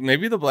now. Like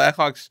maybe the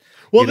Blackhawks.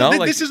 Well,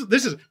 this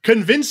is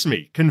convince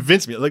me.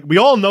 Like we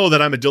all know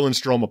that I'm a Dylan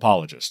Strome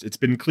apologist. It's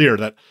been clear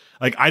that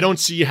like I don't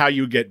see how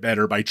you get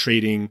better by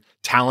trading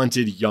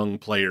talented young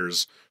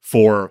players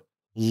for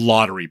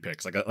lottery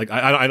picks.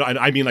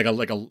 I mean like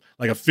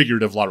a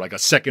figurative lottery, like a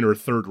 2nd or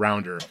 3rd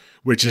rounder,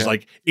 which is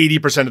like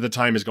 80% of the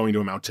time is going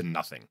to amount to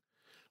nothing.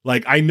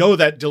 Like I know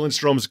that Dylan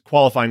Strome's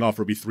qualifying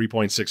offer will be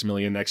 $3.6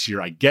 million next year.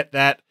 I get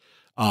that.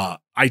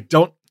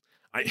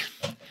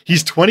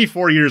 He's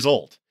 24 years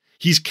old.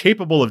 He's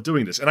capable of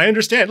doing this. And I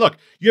understand, look,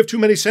 you have too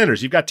many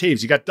centers. You've got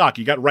Taves, you got Doc,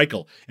 you got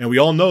Reichel. And we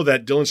all know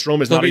that Dylan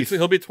Strome is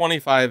he'll be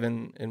 25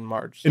 in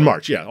March. So. In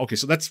March, yeah. Okay,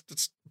 so that's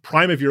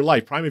prime of your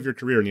life, prime of your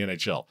career in the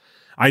NHL.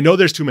 I know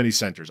there's too many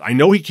centers. I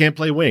know he can't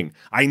play wing.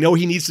 I know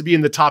he needs to be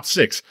in the top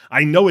 6.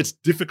 I know it's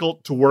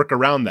difficult to work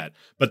around that.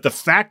 But the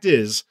fact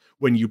is,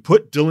 when you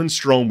put Dylan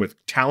Strome with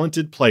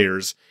talented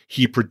players,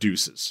 he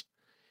produces.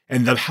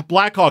 And the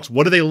Blackhawks,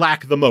 what do they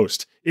lack the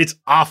most? It's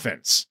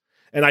offense.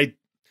 And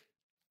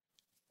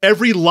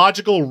every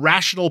logical,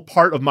 rational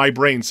part of my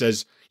brain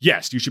says,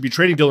 yes, you should be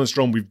trading Dylan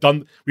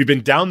Strome. We've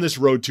been down this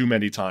road too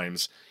many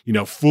times.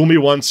 Fool me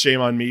once,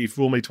 shame on me.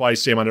 Fool me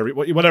twice, shame on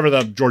whatever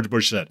the George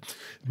Bush said.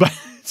 But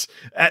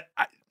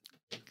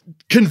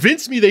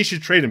convince me they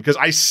should trade him, because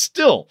I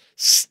still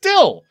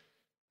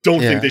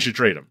don't think they should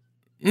trade him.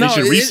 They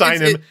should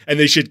re-sign him, and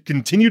they should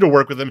continue to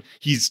work with him.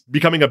 He's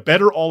becoming a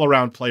better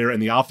all-around player,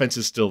 and the offense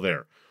is still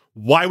there.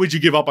 Why would you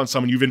give up on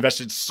someone you've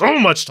invested so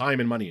much time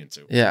and money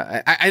into?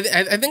 Yeah, I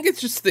think it's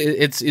just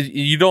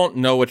you don't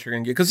know what you're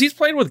going to get, because he's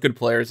played with good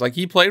players. Like,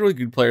 he played with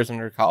good players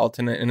under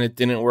Colleton, and it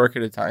didn't work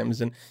at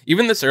times. And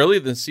even this early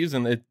this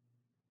season, it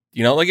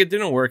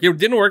didn't work. It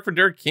didn't work for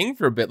Derek King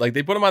for a bit. Like,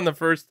 they put him on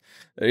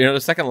the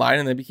second line,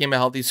 and they became a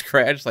healthy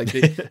scratch. Like,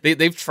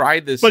 they've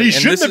tried this, but he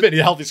shouldn't have been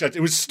a healthy scratch.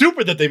 It was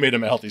stupid that they made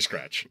him a healthy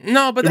scratch.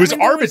 No, but it was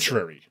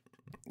arbitrary.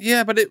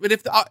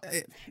 It's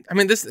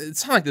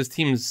not like this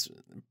team's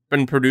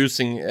been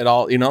producing at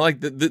all.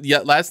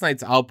 Last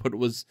night's output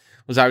was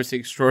obviously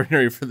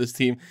extraordinary for this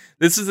team.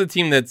 This is a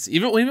team that's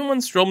even when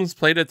Stroman's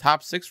played a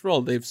top 6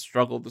 role, they've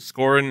struggled to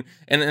score, and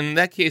in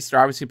that case,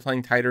 they're obviously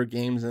playing tighter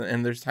games,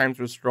 and there's times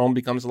where Strome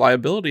becomes a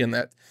liability in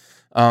that.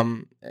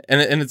 And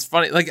it's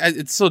funny, like,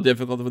 it's so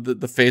difficult with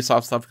the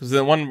face-off stuff, because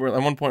at one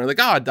point, we're like,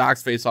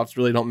 Doc's face-offs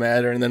really don't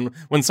matter, and then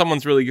when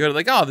someone's really good,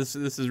 like, this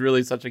is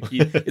really such a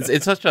key.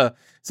 It's such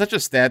a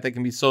stat that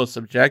can be so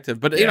subjective,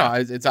 but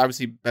it's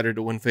obviously better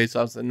to win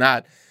face-offs than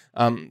not.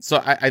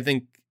 So I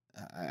think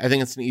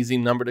it's an easy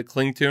number to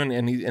cling to,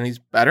 and he's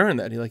better in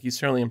that. He's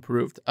certainly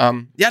improved.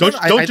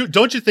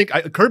 Don't you think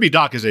Kirby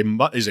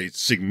Dach is a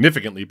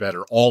significantly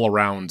better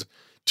all-around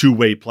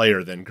two-way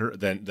player than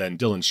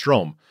Dylan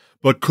Strome?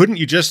 But couldn't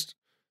you just,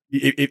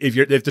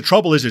 if the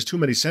trouble is there's too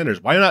many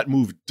centers, why not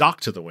move Dach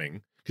to the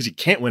wing? Because he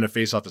can't win a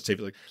faceoff that's safe.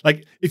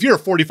 Like, if you're a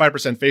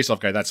 45% faceoff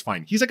guy, that's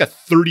fine. He's like a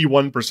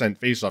 31%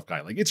 faceoff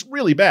guy. Like, it's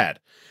really bad.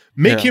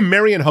 Make him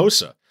Marian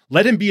Hossa.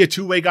 Let him be a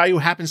two-way guy who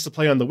happens to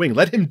play on the wing.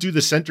 Let him do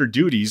the center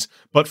duties,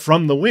 but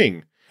from the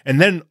wing. And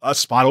then a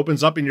spot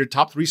opens up in your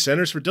top 3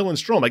 centers for Dylan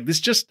Strome. Like,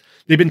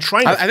 they've been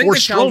trying to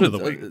force Strome to the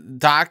wing.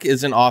 Dach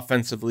isn't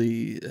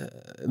offensively,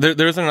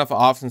 there isn't enough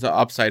offensive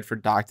upside for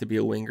Dach to be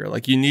a winger.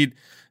 Like, you need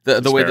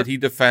the way that he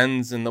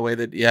defends, and the way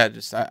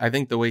that, I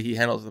think the way he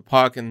handles the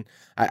puck. And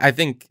I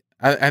think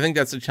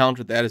that's the challenge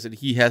with that, is that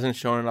he hasn't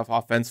shown enough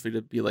offensively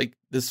to be like,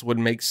 this would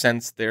make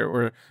sense there.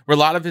 Where a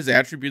lot of his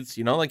attributes,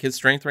 like his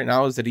strength right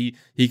now is that he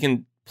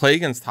can play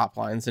against top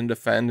lines and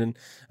defend, and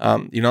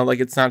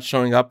it's not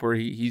showing up where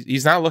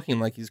he's not looking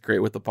like he's great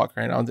with the puck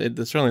right now.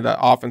 Certainly that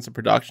offensive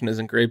production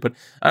isn't great, but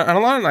on a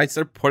lot of nights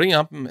they're putting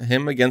up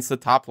him against the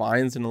top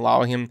lines and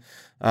allowing him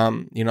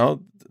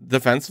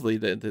defensively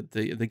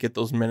to get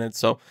those minutes.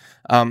 So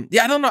I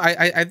don't know.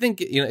 I think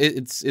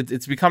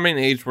it's becoming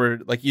an age where,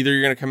 like, either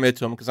you're going to commit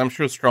to him, because I'm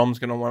sure Strome's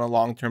going to want a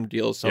long-term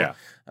deal. So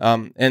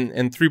and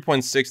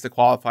 3.6 the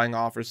qualifying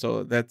offer.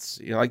 So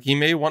that's he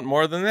may want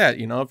more than that.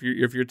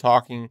 If you're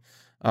talking.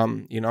 I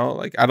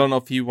don't know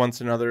if he wants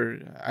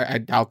another. I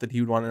doubt that he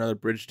would want another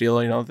bridge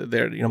deal.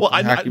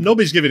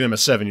 Nobody's giving him a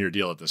 7-year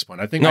deal at this point.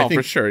 I think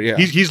for sure. Yeah,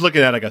 he's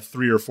looking at like a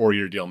 3 or 4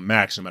 year deal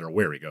max, no matter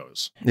where he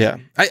goes. Yeah,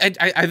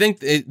 I think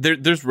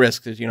there's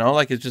risks. It's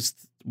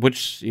just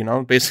basically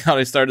how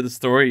I started the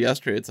story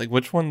yesterday. It's like,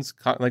 which one's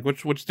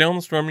which Dylan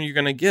Strome are you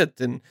going to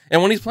get? And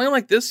when he's playing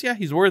like this,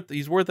 he's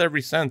worth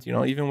every cent.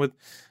 Even with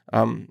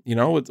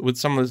with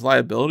some of his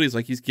liabilities,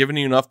 like, he's given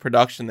you enough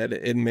production that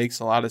it makes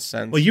a lot of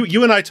sense. Well,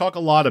 you and I talk a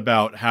lot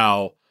about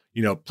how,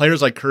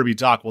 players like Kirby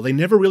Dach, they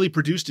never really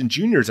produced in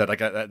juniors at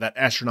that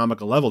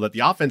astronomical level, that the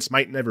offense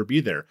might never be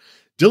there.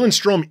 Dylan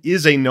Strome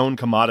is a known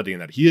commodity in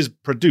that he is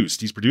produced.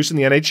 He's produced in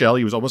the NHL.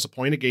 He was almost a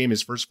point a game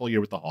his first full year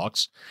with the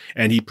Hawks,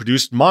 and he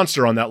produced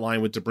monster on that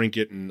line with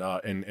DeBrincat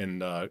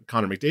and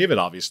Connor McDavid,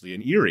 obviously,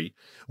 and Erie.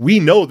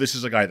 We know this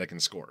is a guy that can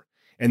score.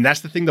 And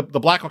that's the thing. The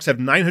Blackhawks have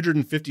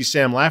 950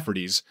 Sam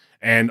Laffertys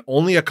and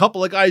only a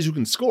couple of guys who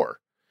can score.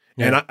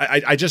 Yeah. And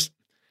I just,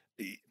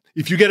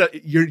 if you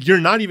get you're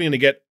not even going to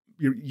get,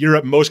 you're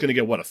at most going to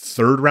get a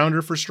 3rd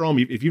rounder for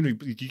Strome. If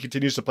he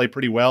continues to play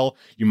pretty well,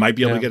 you might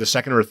be able to get a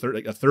 2nd or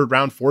a third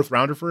round, 4th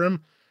rounder for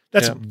him.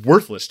 That's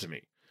worthless to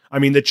me. I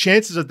mean, the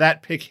chances of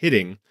that pick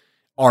hitting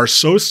are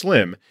so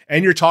slim,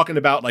 and you're talking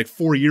about like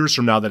 4 years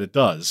from now that it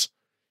does.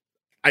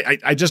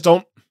 I just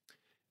don't.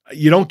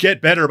 You don't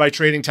get better by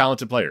trading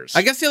talented players.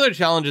 I guess the other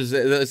challenge is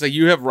like,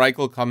 you have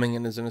Reichel coming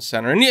in as in a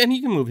center, and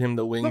you can move him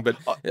to wing, but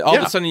all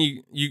of a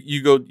sudden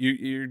you're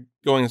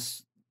going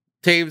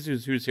Taves,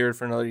 who's here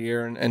for another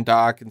year, and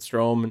Dach and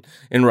Strome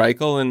and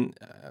Reichel,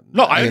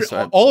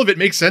 and all of it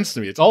makes sense to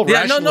me. It's all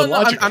rational and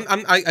logical.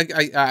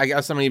 I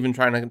guess I'm even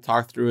trying to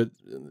talk through it,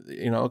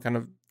 kind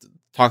of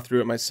talk through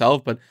it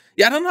myself, but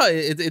I don't know.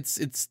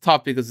 It's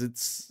tough, because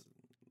it's.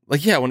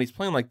 Like, when he's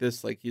playing like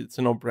this, like, it's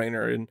a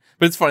no-brainer.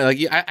 But it's funny.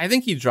 Like, I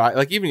think he drives.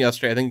 Like, even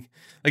yesterday, I think,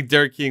 like,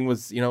 Derek King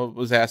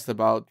was asked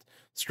about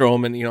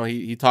Strome, and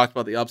he talked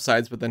about the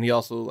upsides, but then he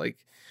also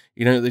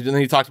then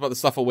he talked about the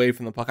stuff away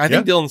from the puck. I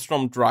think Dylan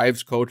Strome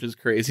drives coaches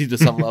crazy to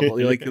some level.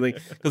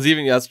 Because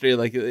even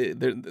yesterday,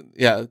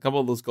 a couple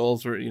of those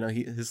goals were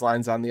his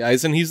line's on the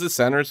ice, and he's the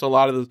center, so a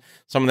lot of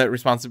some of that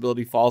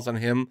responsibility falls on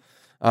him.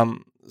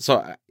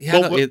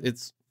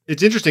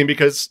 It's interesting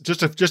because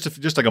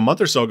just like a month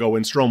or so ago,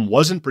 when Strome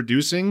wasn't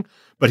producing,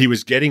 but he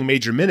was getting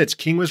major minutes,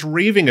 King was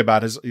raving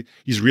about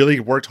he's really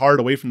worked hard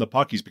away from the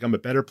puck. He's become a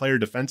better player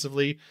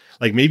defensively.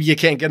 Like, maybe you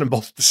can't get them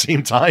both at the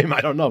same time.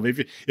 I don't know.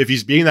 Maybe if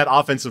he's being that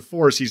offensive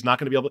force, he's not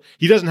going to be able.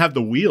 He doesn't have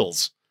the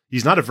wheels.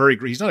 He's not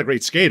a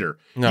great skater.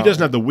 No. He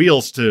doesn't have the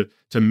wheels to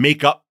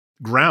make up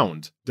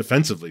ground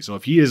defensively. So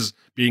if he is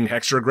being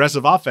extra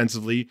aggressive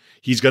offensively,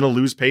 he's going to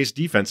lose pace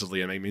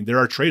defensively. And I mean, there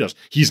are trade-offs.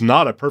 He's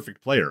not a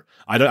perfect player.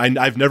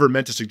 I've never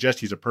meant to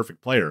suggest he's a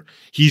perfect player.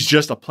 He's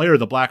just a player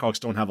the Blackhawks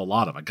don't have a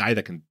lot of, a guy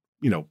that can,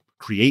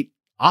 create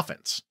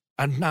offense.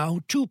 And now,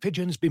 two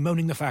pigeons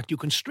bemoaning the fact you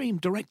can stream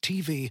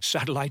DirecTV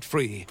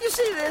satellite-free. You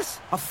see this?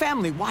 A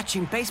family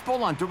watching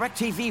baseball on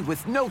DirecTV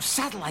with no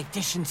satellite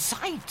dish in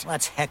sight.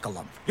 Let's heckle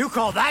them. You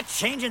call that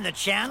changing the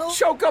channel?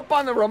 Choke up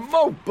on the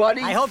remote,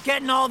 buddy. I hope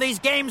getting all these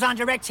games on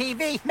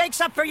DirecTV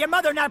makes up for your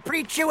mother not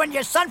pre-chewing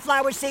your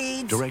sunflower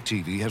seeds.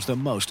 DirecTV has the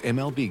most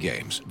MLB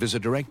games.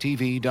 Visit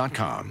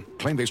DirecTV.com.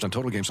 Claim based on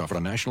total games offered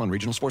on national and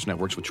regional sports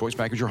networks with choice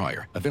package or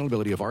higher.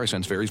 Availability of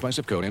RSNs varies by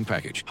zip code and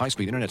package.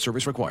 High-speed internet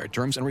service required.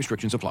 Terms and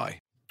restrictions apply.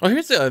 Well,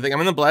 here's the other thing. I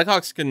mean, the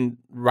Blackhawks can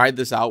ride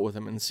this out with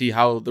him and see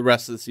how the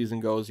rest of the season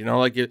goes.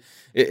 If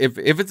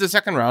it's a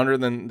second rounder,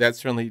 then that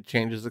certainly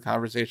changes the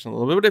conversation a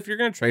little bit. But if you're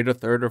going to trade a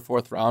third or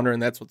fourth rounder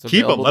and that's what's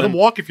available, keep him. Let him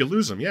walk if you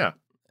lose him. Yeah.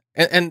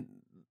 And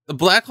the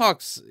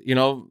Blackhawks,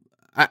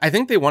 I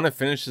think they want to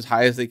finish as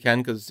high as they can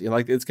because it's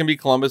going to be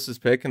Columbus's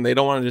pick, and they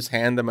don't want to just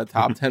hand them a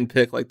top 10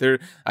 pick.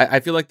 I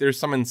feel like there's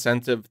some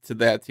incentive to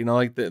that.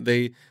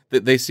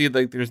 They see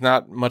there's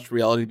not much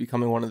reality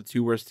becoming one of the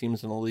two worst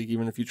teams in the league,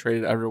 even if you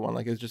traded everyone.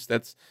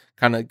 That's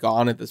kind of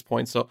gone at this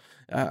point. So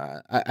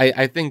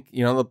I think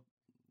the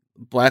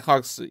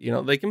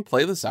Blackhawks, they can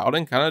play this out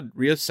and kind of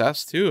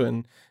reassess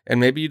too, and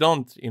maybe you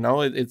don't.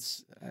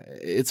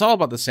 It's all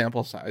about the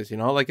sample size,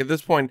 at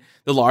this point,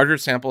 the larger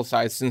sample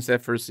size since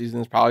that first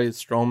season is probably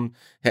Strome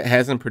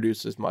hasn't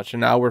produced as much. And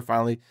now we're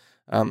finally,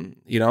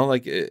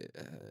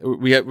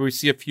 we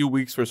see a few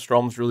weeks where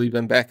Strome's really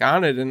been back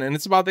on it. And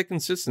it's about the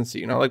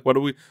consistency, what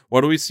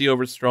do we see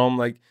over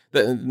Strome?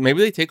 Maybe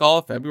they take all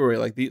of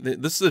February.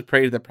 This is a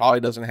trade that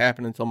probably doesn't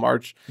happen until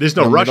March. There's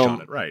no rush on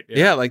it. Right.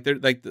 Yeah.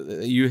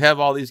 You have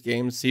all these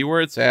games, see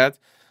where it's at.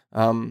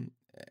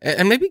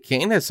 And maybe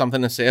Kane has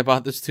something to say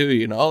about this too,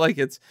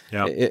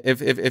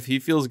 if he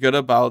feels good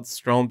about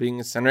Strome being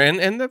a center,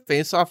 and the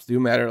faceoffs do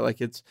matter.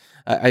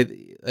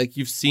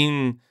 You've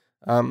seen,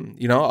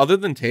 other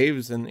than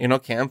Taves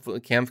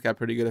and Kampf got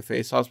pretty good at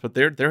faceoffs, but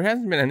there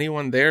hasn't been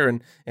anyone there,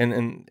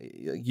 and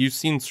you've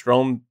seen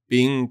Strome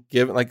being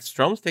given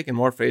Strome's taken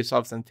more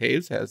faceoffs than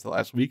Taves has the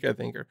last week, I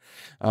think, or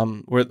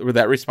where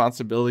that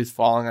responsibility is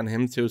falling on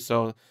him too.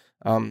 So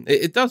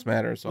it does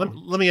matter. So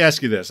let me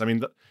ask you this. I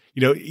mean,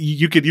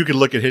 you could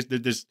look at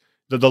the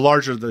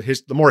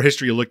more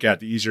history you look at,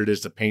 the easier it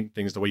is to paint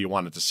things the way you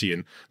want it to see.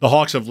 And the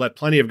Hawks have let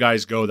plenty of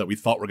guys go that we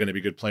thought were going to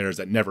be good players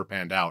that never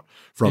panned out,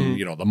 from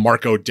the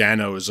Marco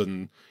Danos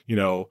and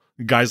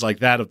guys like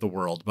that of the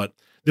world. But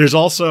there's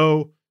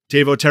also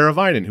Teuvo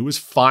Teravainen, who was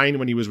fine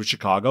when he was with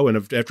Chicago, and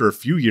after a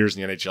few years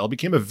in the NHL,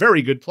 became a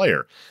very good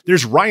player.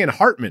 There's Ryan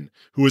Hartman,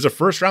 who was a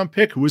first-round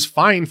pick, who was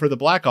fine for the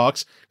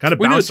Blackhawks, kind of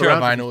bounced around.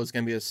 We knew Teravainen was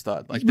going to be a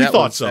stud. We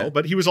thought so,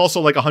 but he was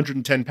also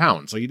 110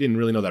 pounds, so you didn't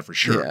really know that for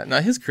sure. Yeah,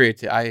 no, his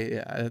creativity,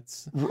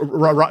 it's...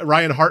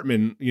 Ryan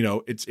Hartman,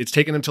 it's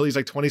taken him until he's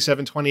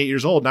 27, 28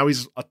 years old. Now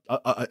he's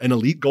an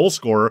elite goal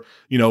scorer,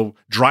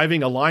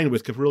 driving a line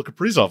with Kirill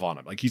Kaprizov on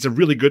him. He's a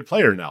really good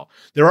player now.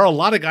 There are a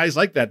lot of guys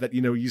like that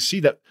you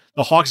see that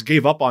the Hawks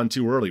gave up on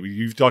too early.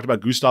 You've talked about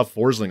Gustav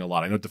Forsling a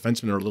lot. I know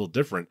defensemen are a little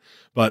different,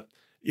 but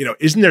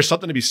isn't there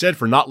something to be said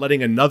for not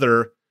letting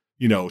another,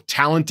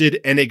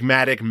 talented,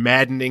 enigmatic,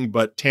 maddening,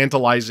 but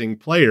tantalizing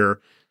player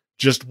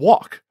just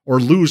walk or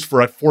lose for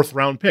a fourth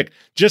round pick?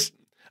 Just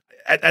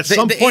at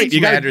some point,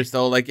 you matters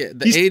though.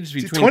 The age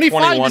between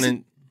 21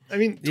 and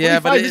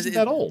 25 isn't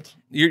that old.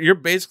 You're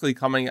basically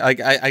coming, I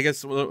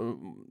guess,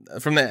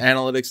 from the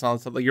analytics and all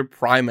that stuff, your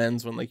prime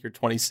ends when you're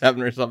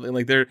 27 or something.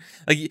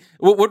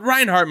 What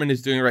Ryan Hartman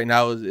is doing right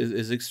now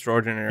is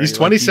extraordinary. He's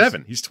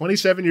 27. He's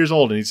 27 years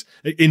old, and he's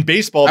in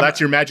baseball. That's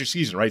your magic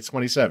season, right? It's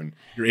 27.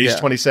 Your age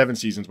 27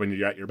 seasons when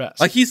you're at your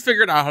best. He's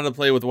figured out how to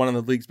play with one of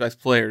the league's best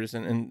players,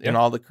 and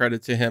all the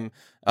credit to him.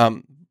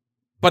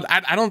 But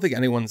I don't think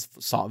anyone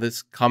saw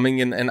this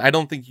coming, and I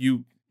don't think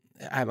you.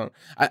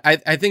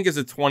 I think as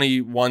a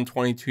 21,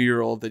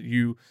 22-year-old that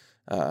you,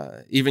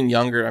 even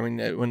younger,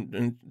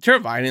 when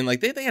Teravainen,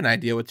 they had an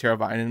idea with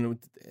Teravainen,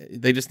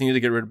 they just needed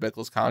to get rid of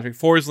Bickle's contract.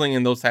 Forsling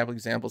and those type of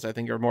examples, I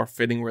think, are more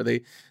fitting, where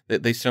they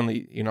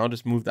certainly,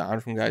 just moved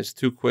on from guys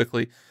too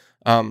quickly.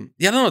 I don't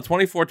know,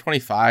 24,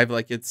 25,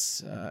 I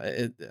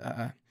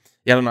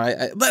don't know.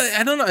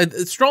 I don't know.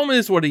 Strome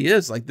is what he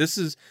is. This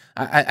is,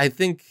 I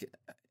think...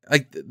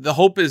 like the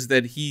hope is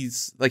that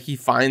he's like he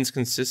finds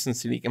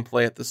consistency and he can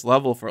play at this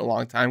level for a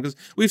long time, because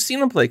we've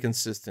seen him play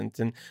consistent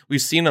and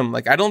we've seen him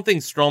like I don't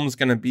think Strome's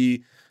going to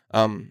be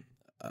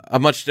a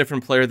much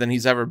different player than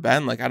he's ever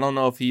been. Like I don't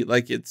know if he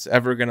like it's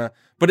ever gonna,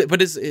 but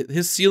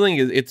his ceiling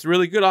is it's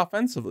really good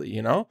offensively,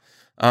 you know.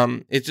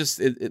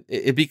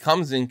 It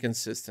becomes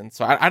inconsistent.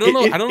 So I don't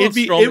know. I don't know if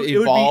Strome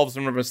evolves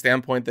from a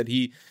standpoint that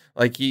he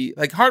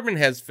Hartman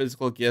has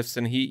physical gifts,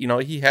 and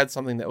he had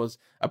something that was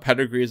a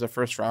pedigree as a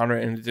first rounder,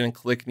 and it didn't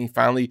click, and he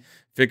finally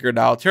figured it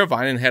out.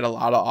 Teravainen had a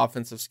lot of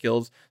offensive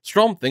skills.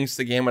 Strome thinks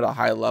the game at a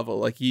high level.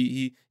 Like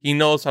he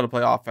knows how to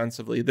play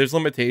offensively. There's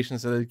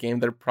limitations to the game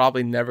that are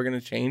probably never going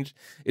to change.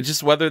 It's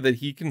just whether that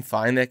he can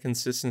find that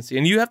consistency,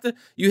 and you have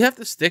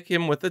to stick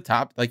him with the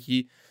top. Like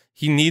he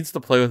needs to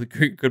play with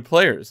good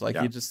players. Like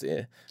he just.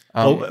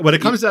 When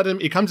it comes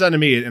down to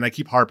me, and I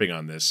keep harping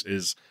on this,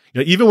 is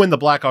even when the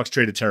Blackhawks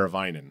traded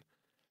Teravainen,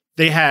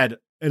 they had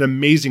an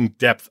amazing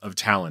depth of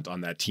talent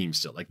on that team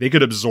still. Like they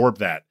could absorb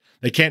that.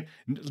 They can't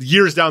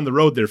years down the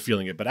road they're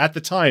feeling it, but at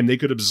the time they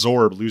could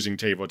absorb losing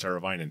Teuvo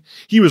Teravainen.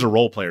 He was a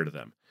role player to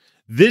them.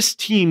 This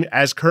team,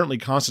 as currently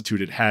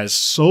constituted, has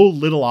so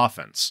little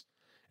offense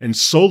and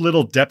so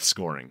little depth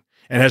scoring,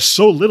 and has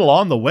so little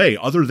on the way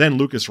other than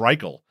Lukas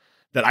Reichel,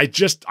 that I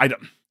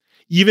don't,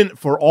 even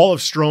for all of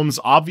Strome's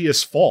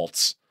obvious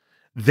faults,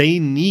 they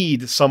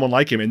need someone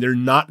like him, and they're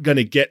not going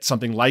to get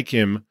something like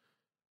him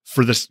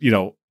for this,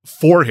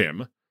 for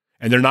him,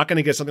 and they're not going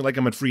to get something like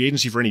him at free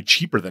agency for any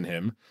cheaper than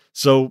him.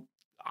 So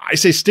I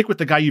say stick with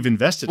the guy you've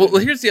invested in.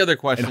 Well, here's the other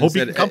question. And hope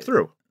he can come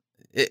through.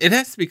 It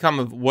has to become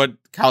of what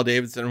Kyle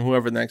Davidson or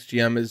whoever the next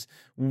GM is.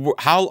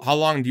 How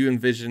long do you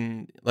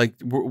envision, like,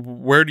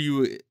 where do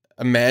you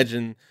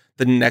imagine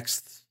the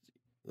next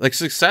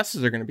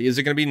successes are going to be? Is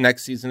it going to be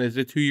next season? Is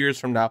it 2 years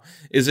from now?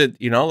 Is it,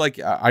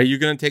 are you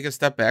going to take a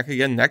step back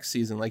again next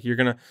season? Like you're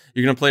going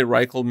to play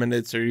Reichel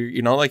minutes, or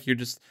you're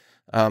just,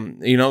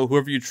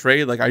 whoever you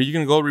trade, like, are you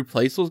going to go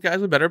replace those guys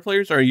with better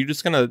players? Or are you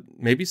just going to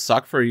maybe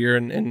suck for a year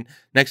and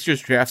next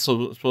year's draft is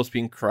supposed to be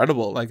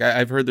incrediable? Like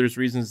I've heard there's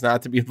reasons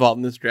not to be involved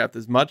in this draft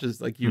as much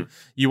as like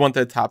you want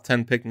that top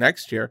 10 pick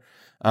next year.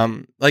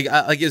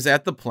 Is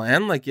that the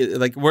plan? Like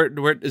where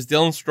is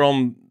Dylan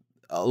Strome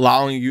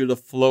allowing you to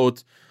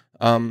float,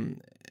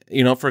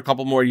 for a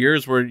couple more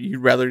years where you'd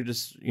rather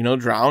just,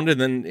 drown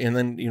and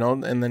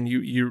then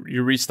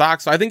you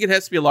restock. So I think it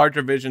has to be a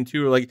larger vision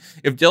too. Like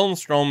if Dylan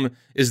Strome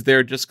is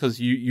there just because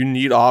you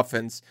need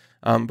offense,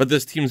 but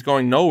this team's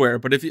going nowhere.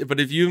 But if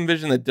you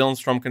envision that Dylan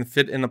Strome can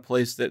fit in a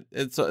place that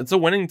it's a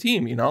winning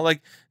team,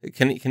 like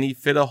can he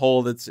fit a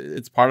hole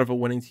it's part of a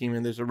winning team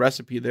and there's a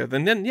recipe there,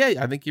 then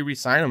I think you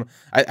re-sign him.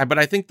 But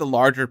I think the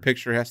larger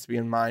picture has to be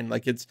in mind.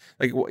 Like it's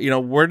like,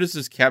 where does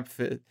this cap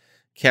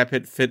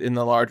hit fit in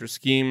the larger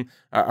scheme?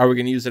 Are we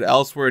going to use it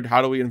elsewhere?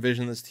 How do we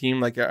envision this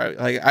team?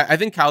 I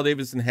think Kyle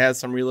Davidson has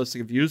some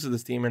realistic views of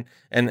this team,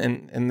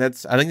 and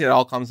that's, I think that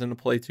all comes into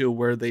play too,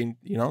 where they,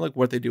 like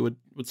what they do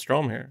with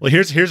Strome here. Well,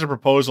 here's a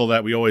proposal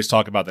that we always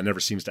talk about that never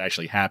seems to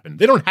actually happen.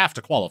 They don't have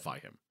to qualify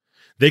him.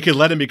 They could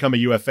let him become a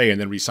UFA and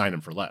then re-sign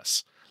him for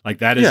less. Like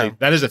that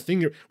is a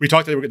thing. We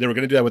talked they were going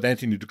to do that with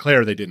Anthony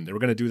Duclair. They didn't. They were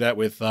going to do that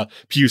with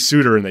Pius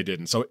Suter, and they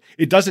didn't. So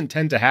it doesn't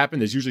tend to happen.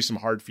 There's usually some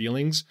hard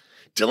feelings.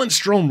 Dylan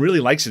Strome really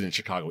likes it in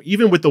Chicago,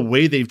 even with the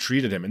way they've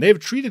treated him, and they've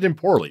treated him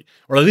poorly,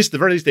 or at the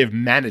very least they've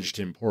managed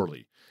him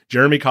poorly.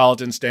 Jeremy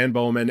Colleton, Stan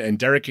Bowman, and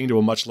Derek King to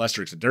a much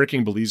lesser extent. Derek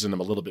King believes in him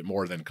a little bit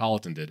more than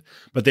Colleton did,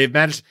 but they've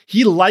managed.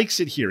 He likes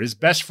it here. His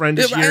best friend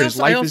is here. His life is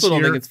here. I also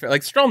don't think it's fair.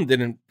 Like Strome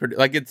didn't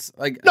like it's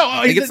like no,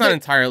 like it's not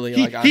entirely.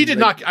 He did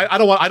not. I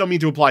don't mean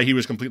to imply he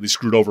was completely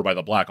screwed over by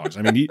the Blackhawks.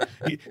 I mean,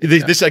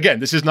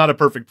 this is not a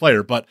perfect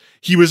player, but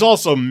he was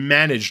also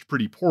managed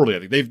pretty poorly.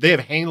 I think they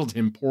have handled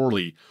him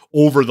poorly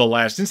over the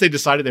last since they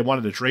decided they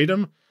wanted to trade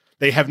him.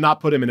 They have not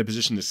put him in a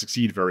position to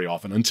succeed very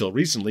often until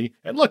recently,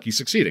 and look, he's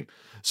succeeding.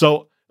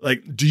 So.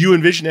 Like, do you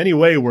envision any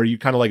way where you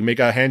kind of like make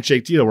a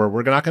handshake deal where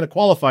we're not going to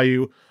qualify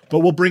you, but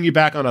we'll bring you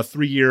back on a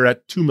 3-year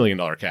at $2 million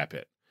cap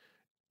hit?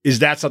 Is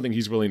that something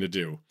he's willing to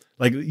do?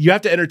 Like, you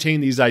have to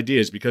entertain these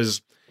ideas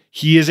because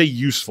he is a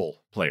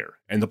useful player,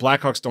 and the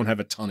Blackhawks don't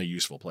have a ton of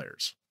useful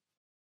players.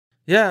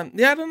 Yeah,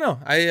 I don't know.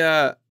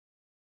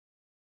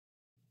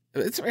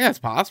 It's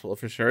possible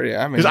for sure.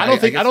 Yeah, I mean, because I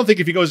don't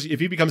think if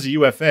he becomes a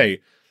UFA.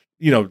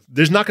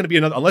 There's not going to be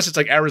another, unless it's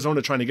like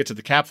Arizona trying to get to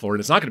the cap floor, and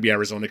it's not going to be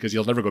Arizona because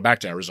he'll never go back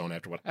to Arizona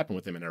after what happened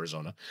with him in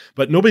Arizona.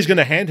 But nobody's going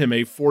to hand him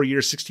a 4-year,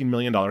 $16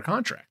 million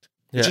contract.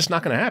 It's just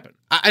not going to happen.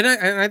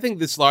 I think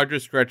this larger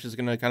stretch is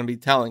going to kind of be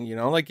telling,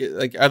 like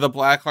are the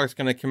Blackhawks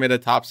going to commit a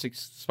top 6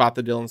 spot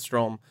to Dylan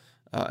Strome?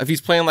 If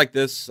he's playing like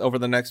this over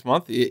the next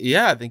month,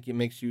 I think it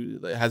makes you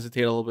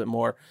hesitate a little bit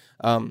more.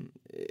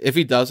 If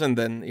he doesn't,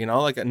 then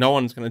no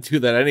one's going to do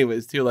that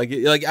anyways. Too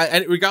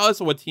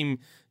regardless of what team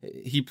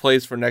he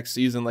plays for next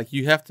season, like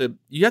you have to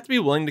be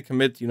willing to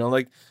commit,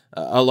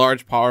 a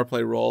large power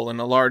play role and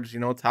a large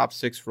top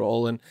 6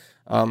 role, and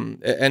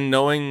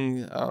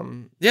knowing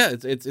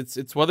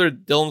it's whether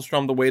Dylan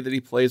Strome, the way that he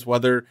plays,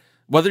 whether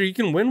whether you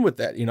can win with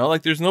that,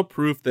 like there's no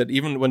proof that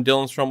even when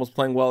Dylan Strome was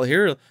playing well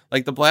here,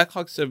 like the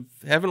Blackhawks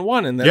haven't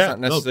won, and that's not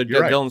necessarily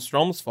Dylan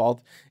Strome's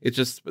fault. It's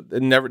just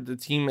the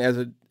team as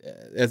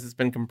it's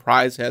been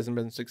comprised hasn't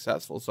been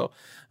successful. So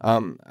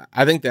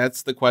I think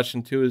that's the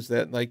question too, is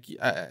that like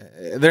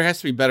there has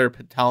to be better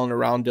talent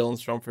around Dylan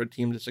Strome for a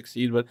team to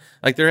succeed, but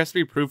like there has to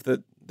be proof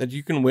that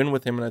you can win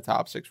with him in a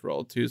top 6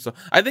 role too. So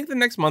I think the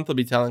next month will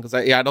be telling, because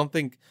I don't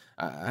think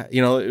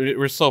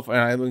we're so, and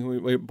I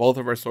think we both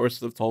of our sources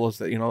have told us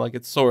that like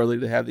it's so early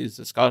to have these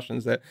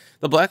discussions, that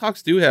the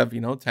Blackhawks do have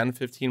 10,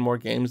 15 more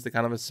games to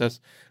kind of assess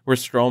where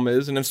Strome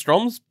is, and if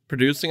Strome's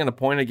producing at a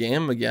point a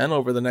game again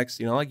over the next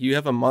like you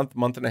have a month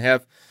and a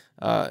half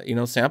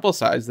sample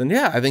size, then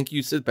I think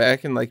you sit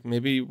back and like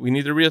maybe we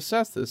need to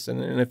reassess this,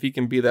 and if he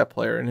can be that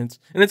player, and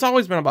it's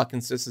always been about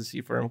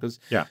consistency for him, because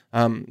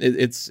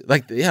it's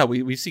like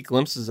we see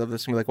glimpses of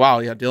this and we're like, wow,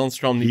 Dylan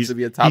Strome needs to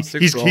be a top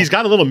 6 role. He's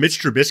got a little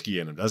Mitch Trubisky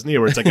in him, doesn't he?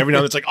 Where it's like every now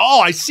and then it's like, oh,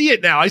 I see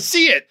it now, I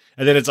see it,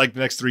 and then it's like the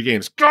next 3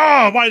 games,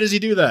 oh, why does he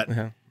do that?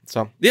 Yeah.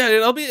 So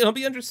it'll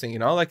be interesting,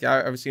 like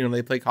obviously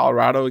they play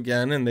Colorado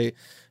again, and they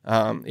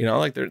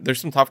like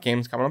there's some tough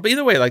games coming up, but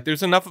either way, like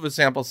there's enough of a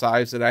sample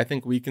size that I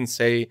think we can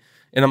say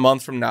in a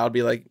month from now, it'd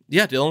be like,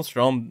 Dylan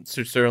Strome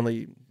should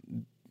certainly,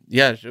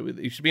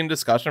 you should be in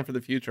discussion for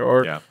the future,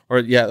 or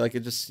like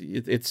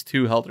it's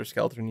too helter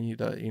skelter, and you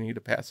need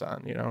to pass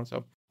on,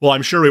 so. Well,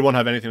 I'm sure we won't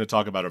have anything to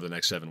talk about over the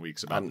next 7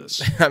 weeks about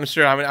this. I'm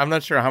sure. I mean, I'm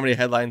not sure how many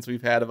headlines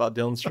we've had about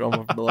Dylan Strome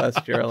over the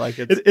last year. Like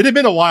it had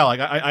been a while. Like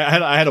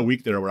I had a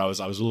week there where I was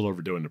a little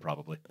overdoing it,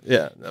 probably.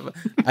 Yeah,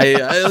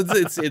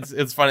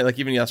 it's funny. Like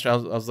even yesterday, I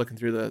was looking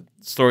through the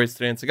stories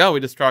today, and it's like, oh, we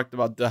just talked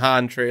about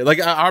DeHaan trade.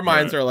 Like our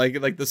minds are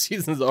like the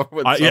season's over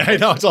with. I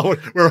know. It's all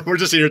we're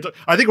just here.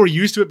 I think we're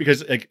used to it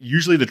because like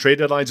usually the trade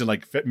deadline's in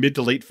like mid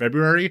to late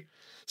February.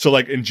 So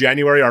like in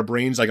January, our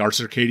brains, like our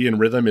circadian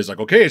rhythm is like,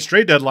 okay, it's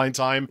trade deadline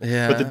time.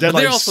 Yeah, but the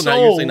deadline's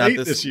so late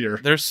this year.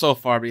 They're so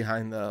far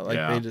behind though. Like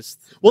they just.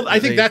 Well, I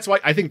think that's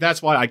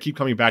why I keep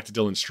coming back to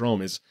Dylan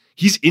Strome. Is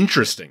he's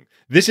interesting.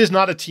 This is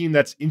not a team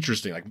that's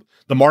interesting. Like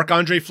the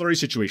Marc-Andre Fleury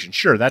situation,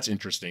 sure, that's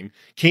interesting.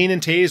 Kane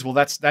and Taves, well,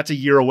 that's a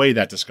year away,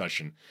 that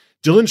discussion.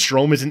 Dylan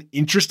Strome is an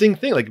interesting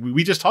thing. Like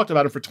we just talked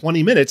about him for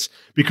 20 minutes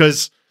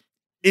because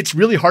it's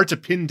really hard to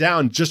pin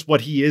down just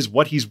what he is,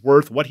 what he's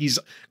worth, what he's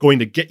going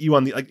to get you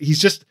on the, like, it's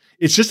just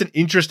an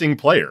interesting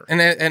player.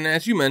 And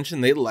as you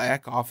mentioned, they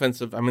lack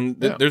offensive. I mean,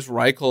 there's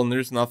Reichel and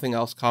there's nothing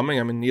else coming.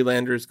 I mean,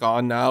 Nylander's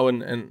gone now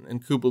and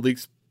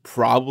Kubalik's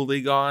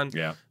probably gone.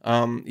 Yeah.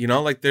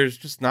 Like there's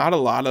just not a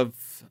lot of,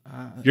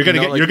 you're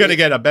gonna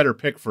get a better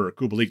pick for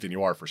Kubalik than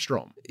you are for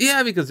Strome.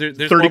 Yeah, because there's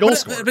 30 goal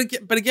scorer.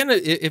 But again,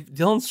 if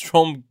Dylan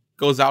Strome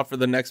goes out for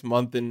the next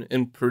month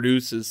and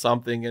produces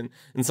something and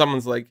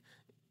someone's like,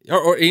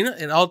 or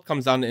it all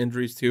comes down to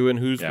injuries too, and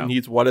who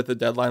needs what at the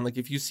deadline. Like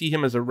if you see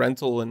him as a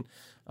rental, and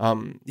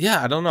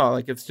I don't know.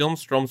 Like if Dylan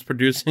Strome's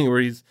producing, where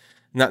he's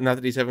not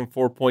that he's having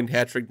 4-point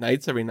hat trick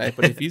nights every night,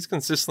 but if he's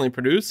consistently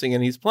producing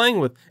and he's playing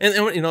with,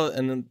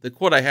 and the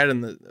quote I had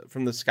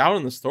from the scout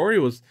in the story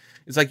was,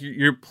 it's like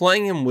you're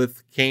playing him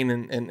with Kane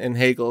and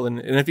Hagel, and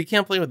if he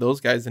can't play with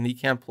those guys, then he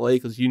can't play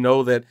because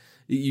that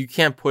you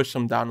can't push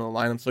him down in the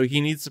lineup. So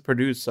he needs to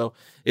produce. So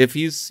if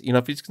he's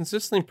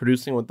consistently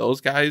producing with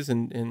those guys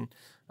and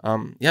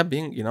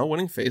being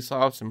winning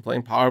faceoffs and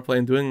playing power play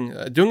and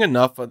doing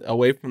enough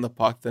away from the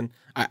puck, then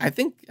I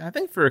think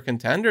for a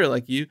contender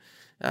like you,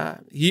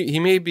 he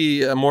may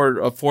be a more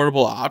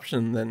affordable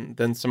option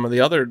than some of the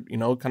other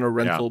kind of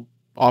rental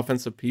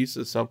offensive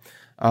pieces. So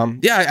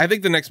I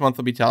think the next month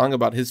will be telling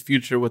about his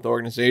future with the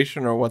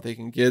organization or what they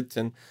can get,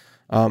 and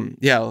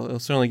it'll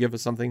certainly give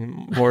us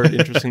something more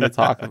interesting to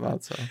talk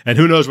about. So, and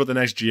who knows what the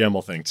next GM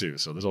will think too.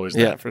 So there's always that.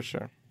 Yeah, for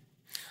sure.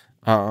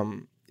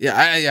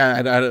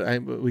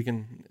 We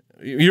can.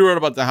 You wrote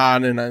about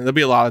DeHaan, and there'll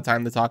be a lot of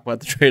time to talk about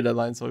the trade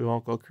deadline, so we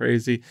won't go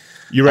crazy.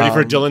 You ready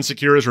for Dylan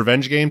Secura's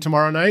revenge game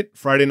tomorrow night?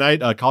 Friday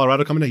night,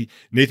 Colorado coming in.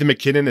 Nathan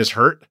McKinnon is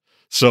hurt,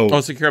 so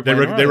Secure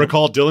they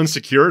recall Dylan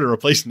Secura to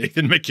replace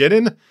Nathan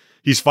McKinnon.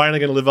 He's finally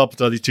going to live up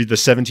to the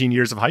 17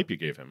 years of hype you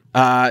gave him.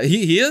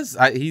 He is.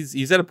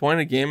 He's at a point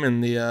in a game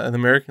in the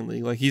American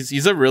League. Like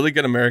he's a really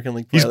good American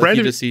League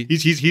player.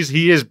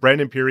 He is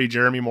Brandon Peary,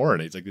 Jeremy Moore,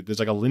 and there's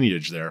like a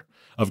lineage there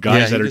of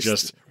guys that are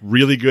just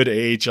really good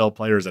AHL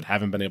players that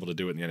haven't been able to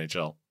do it in the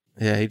NHL.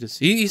 Yeah,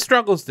 he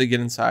struggles to get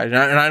inside, and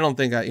I don't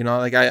think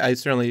I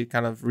certainly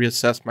kind of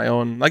reassessed my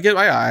own. Like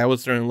I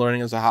was certainly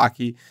learning as a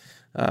hockey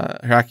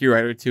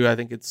writer too. I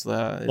think it's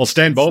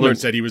Stan Bowman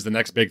said he was the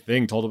next big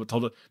thing.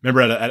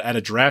 Remember at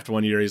a draft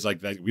one year, he's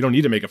like, we don't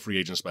need to make a free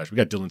agent splash. We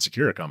got Dylan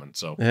Secura coming.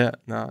 So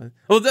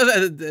Well,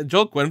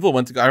 Joel Quenneville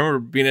went to. I remember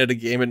being at a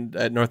game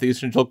at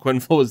Northeastern. Joel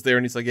Quenneville was there,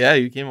 and he's like, "Yeah,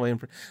 you came away."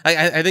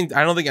 I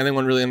don't think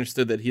anyone really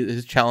understood that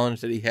his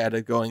challenge that he had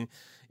at going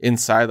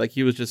inside. Like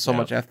he was just so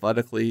much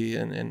athletically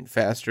and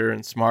faster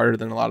and smarter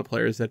than a lot of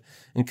players that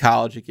in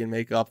college he can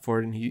make up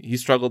for it, and he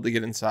struggled to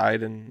get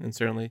inside and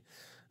certainly.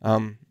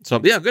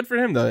 Good for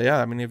him though.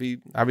 Yeah, I mean, if he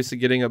obviously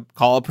getting a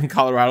call up in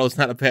Colorado is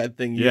not a bad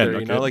thing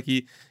either. Like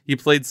he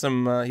played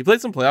some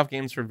playoff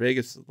games for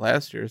Vegas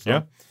last year.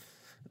 So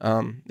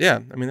Yeah,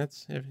 I mean,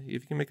 that's if you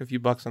can make a few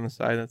bucks on the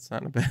side, that's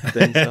not a bad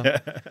thing.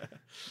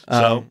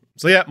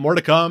 So yeah, more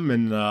to come,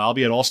 and I'll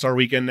be at All-Star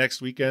Weekend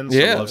next weekend. So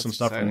we'll have some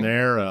stuff from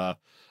there.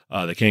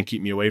 They can't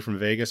keep me away from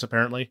Vegas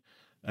apparently,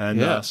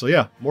 and so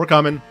yeah, more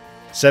coming.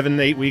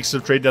 7-8 weeks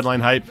of trade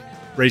deadline hype.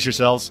 Brace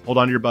yourselves. Hold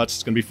on to your butts.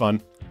 It's gonna be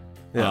fun.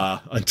 Yeah.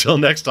 Until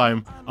next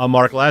time, I'm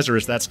Mark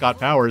Lazarus. That's Scott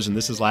Powers, and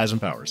this is Laz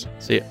and Powers.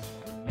 See ya.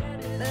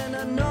 And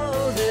I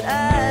know that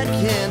I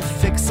can't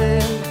fix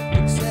it.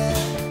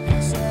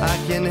 I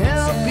can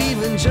help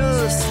even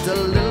just a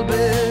little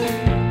bit.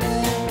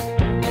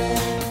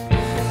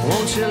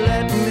 Won't you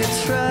let me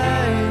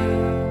try?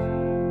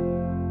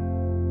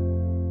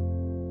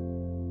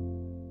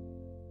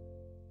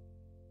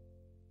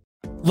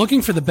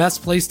 Looking for the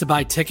best place to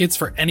buy tickets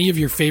for any of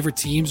your favorite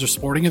teams or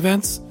sporting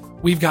events?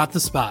 We've got the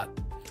spot.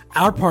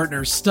 Our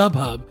partner,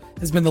 StubHub,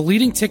 has been the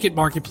leading ticket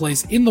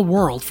marketplace in the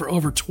world for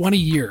over 20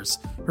 years,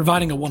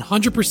 providing a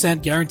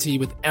 100% guarantee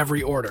with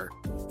every order.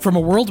 From a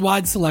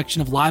worldwide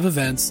selection of live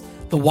events,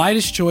 the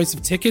widest choice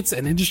of tickets,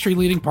 and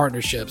industry-leading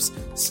partnerships,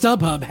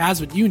 StubHub has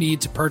what you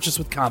need to purchase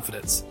with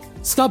confidence.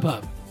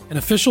 StubHub, an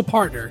official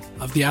partner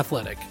of The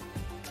Athletic.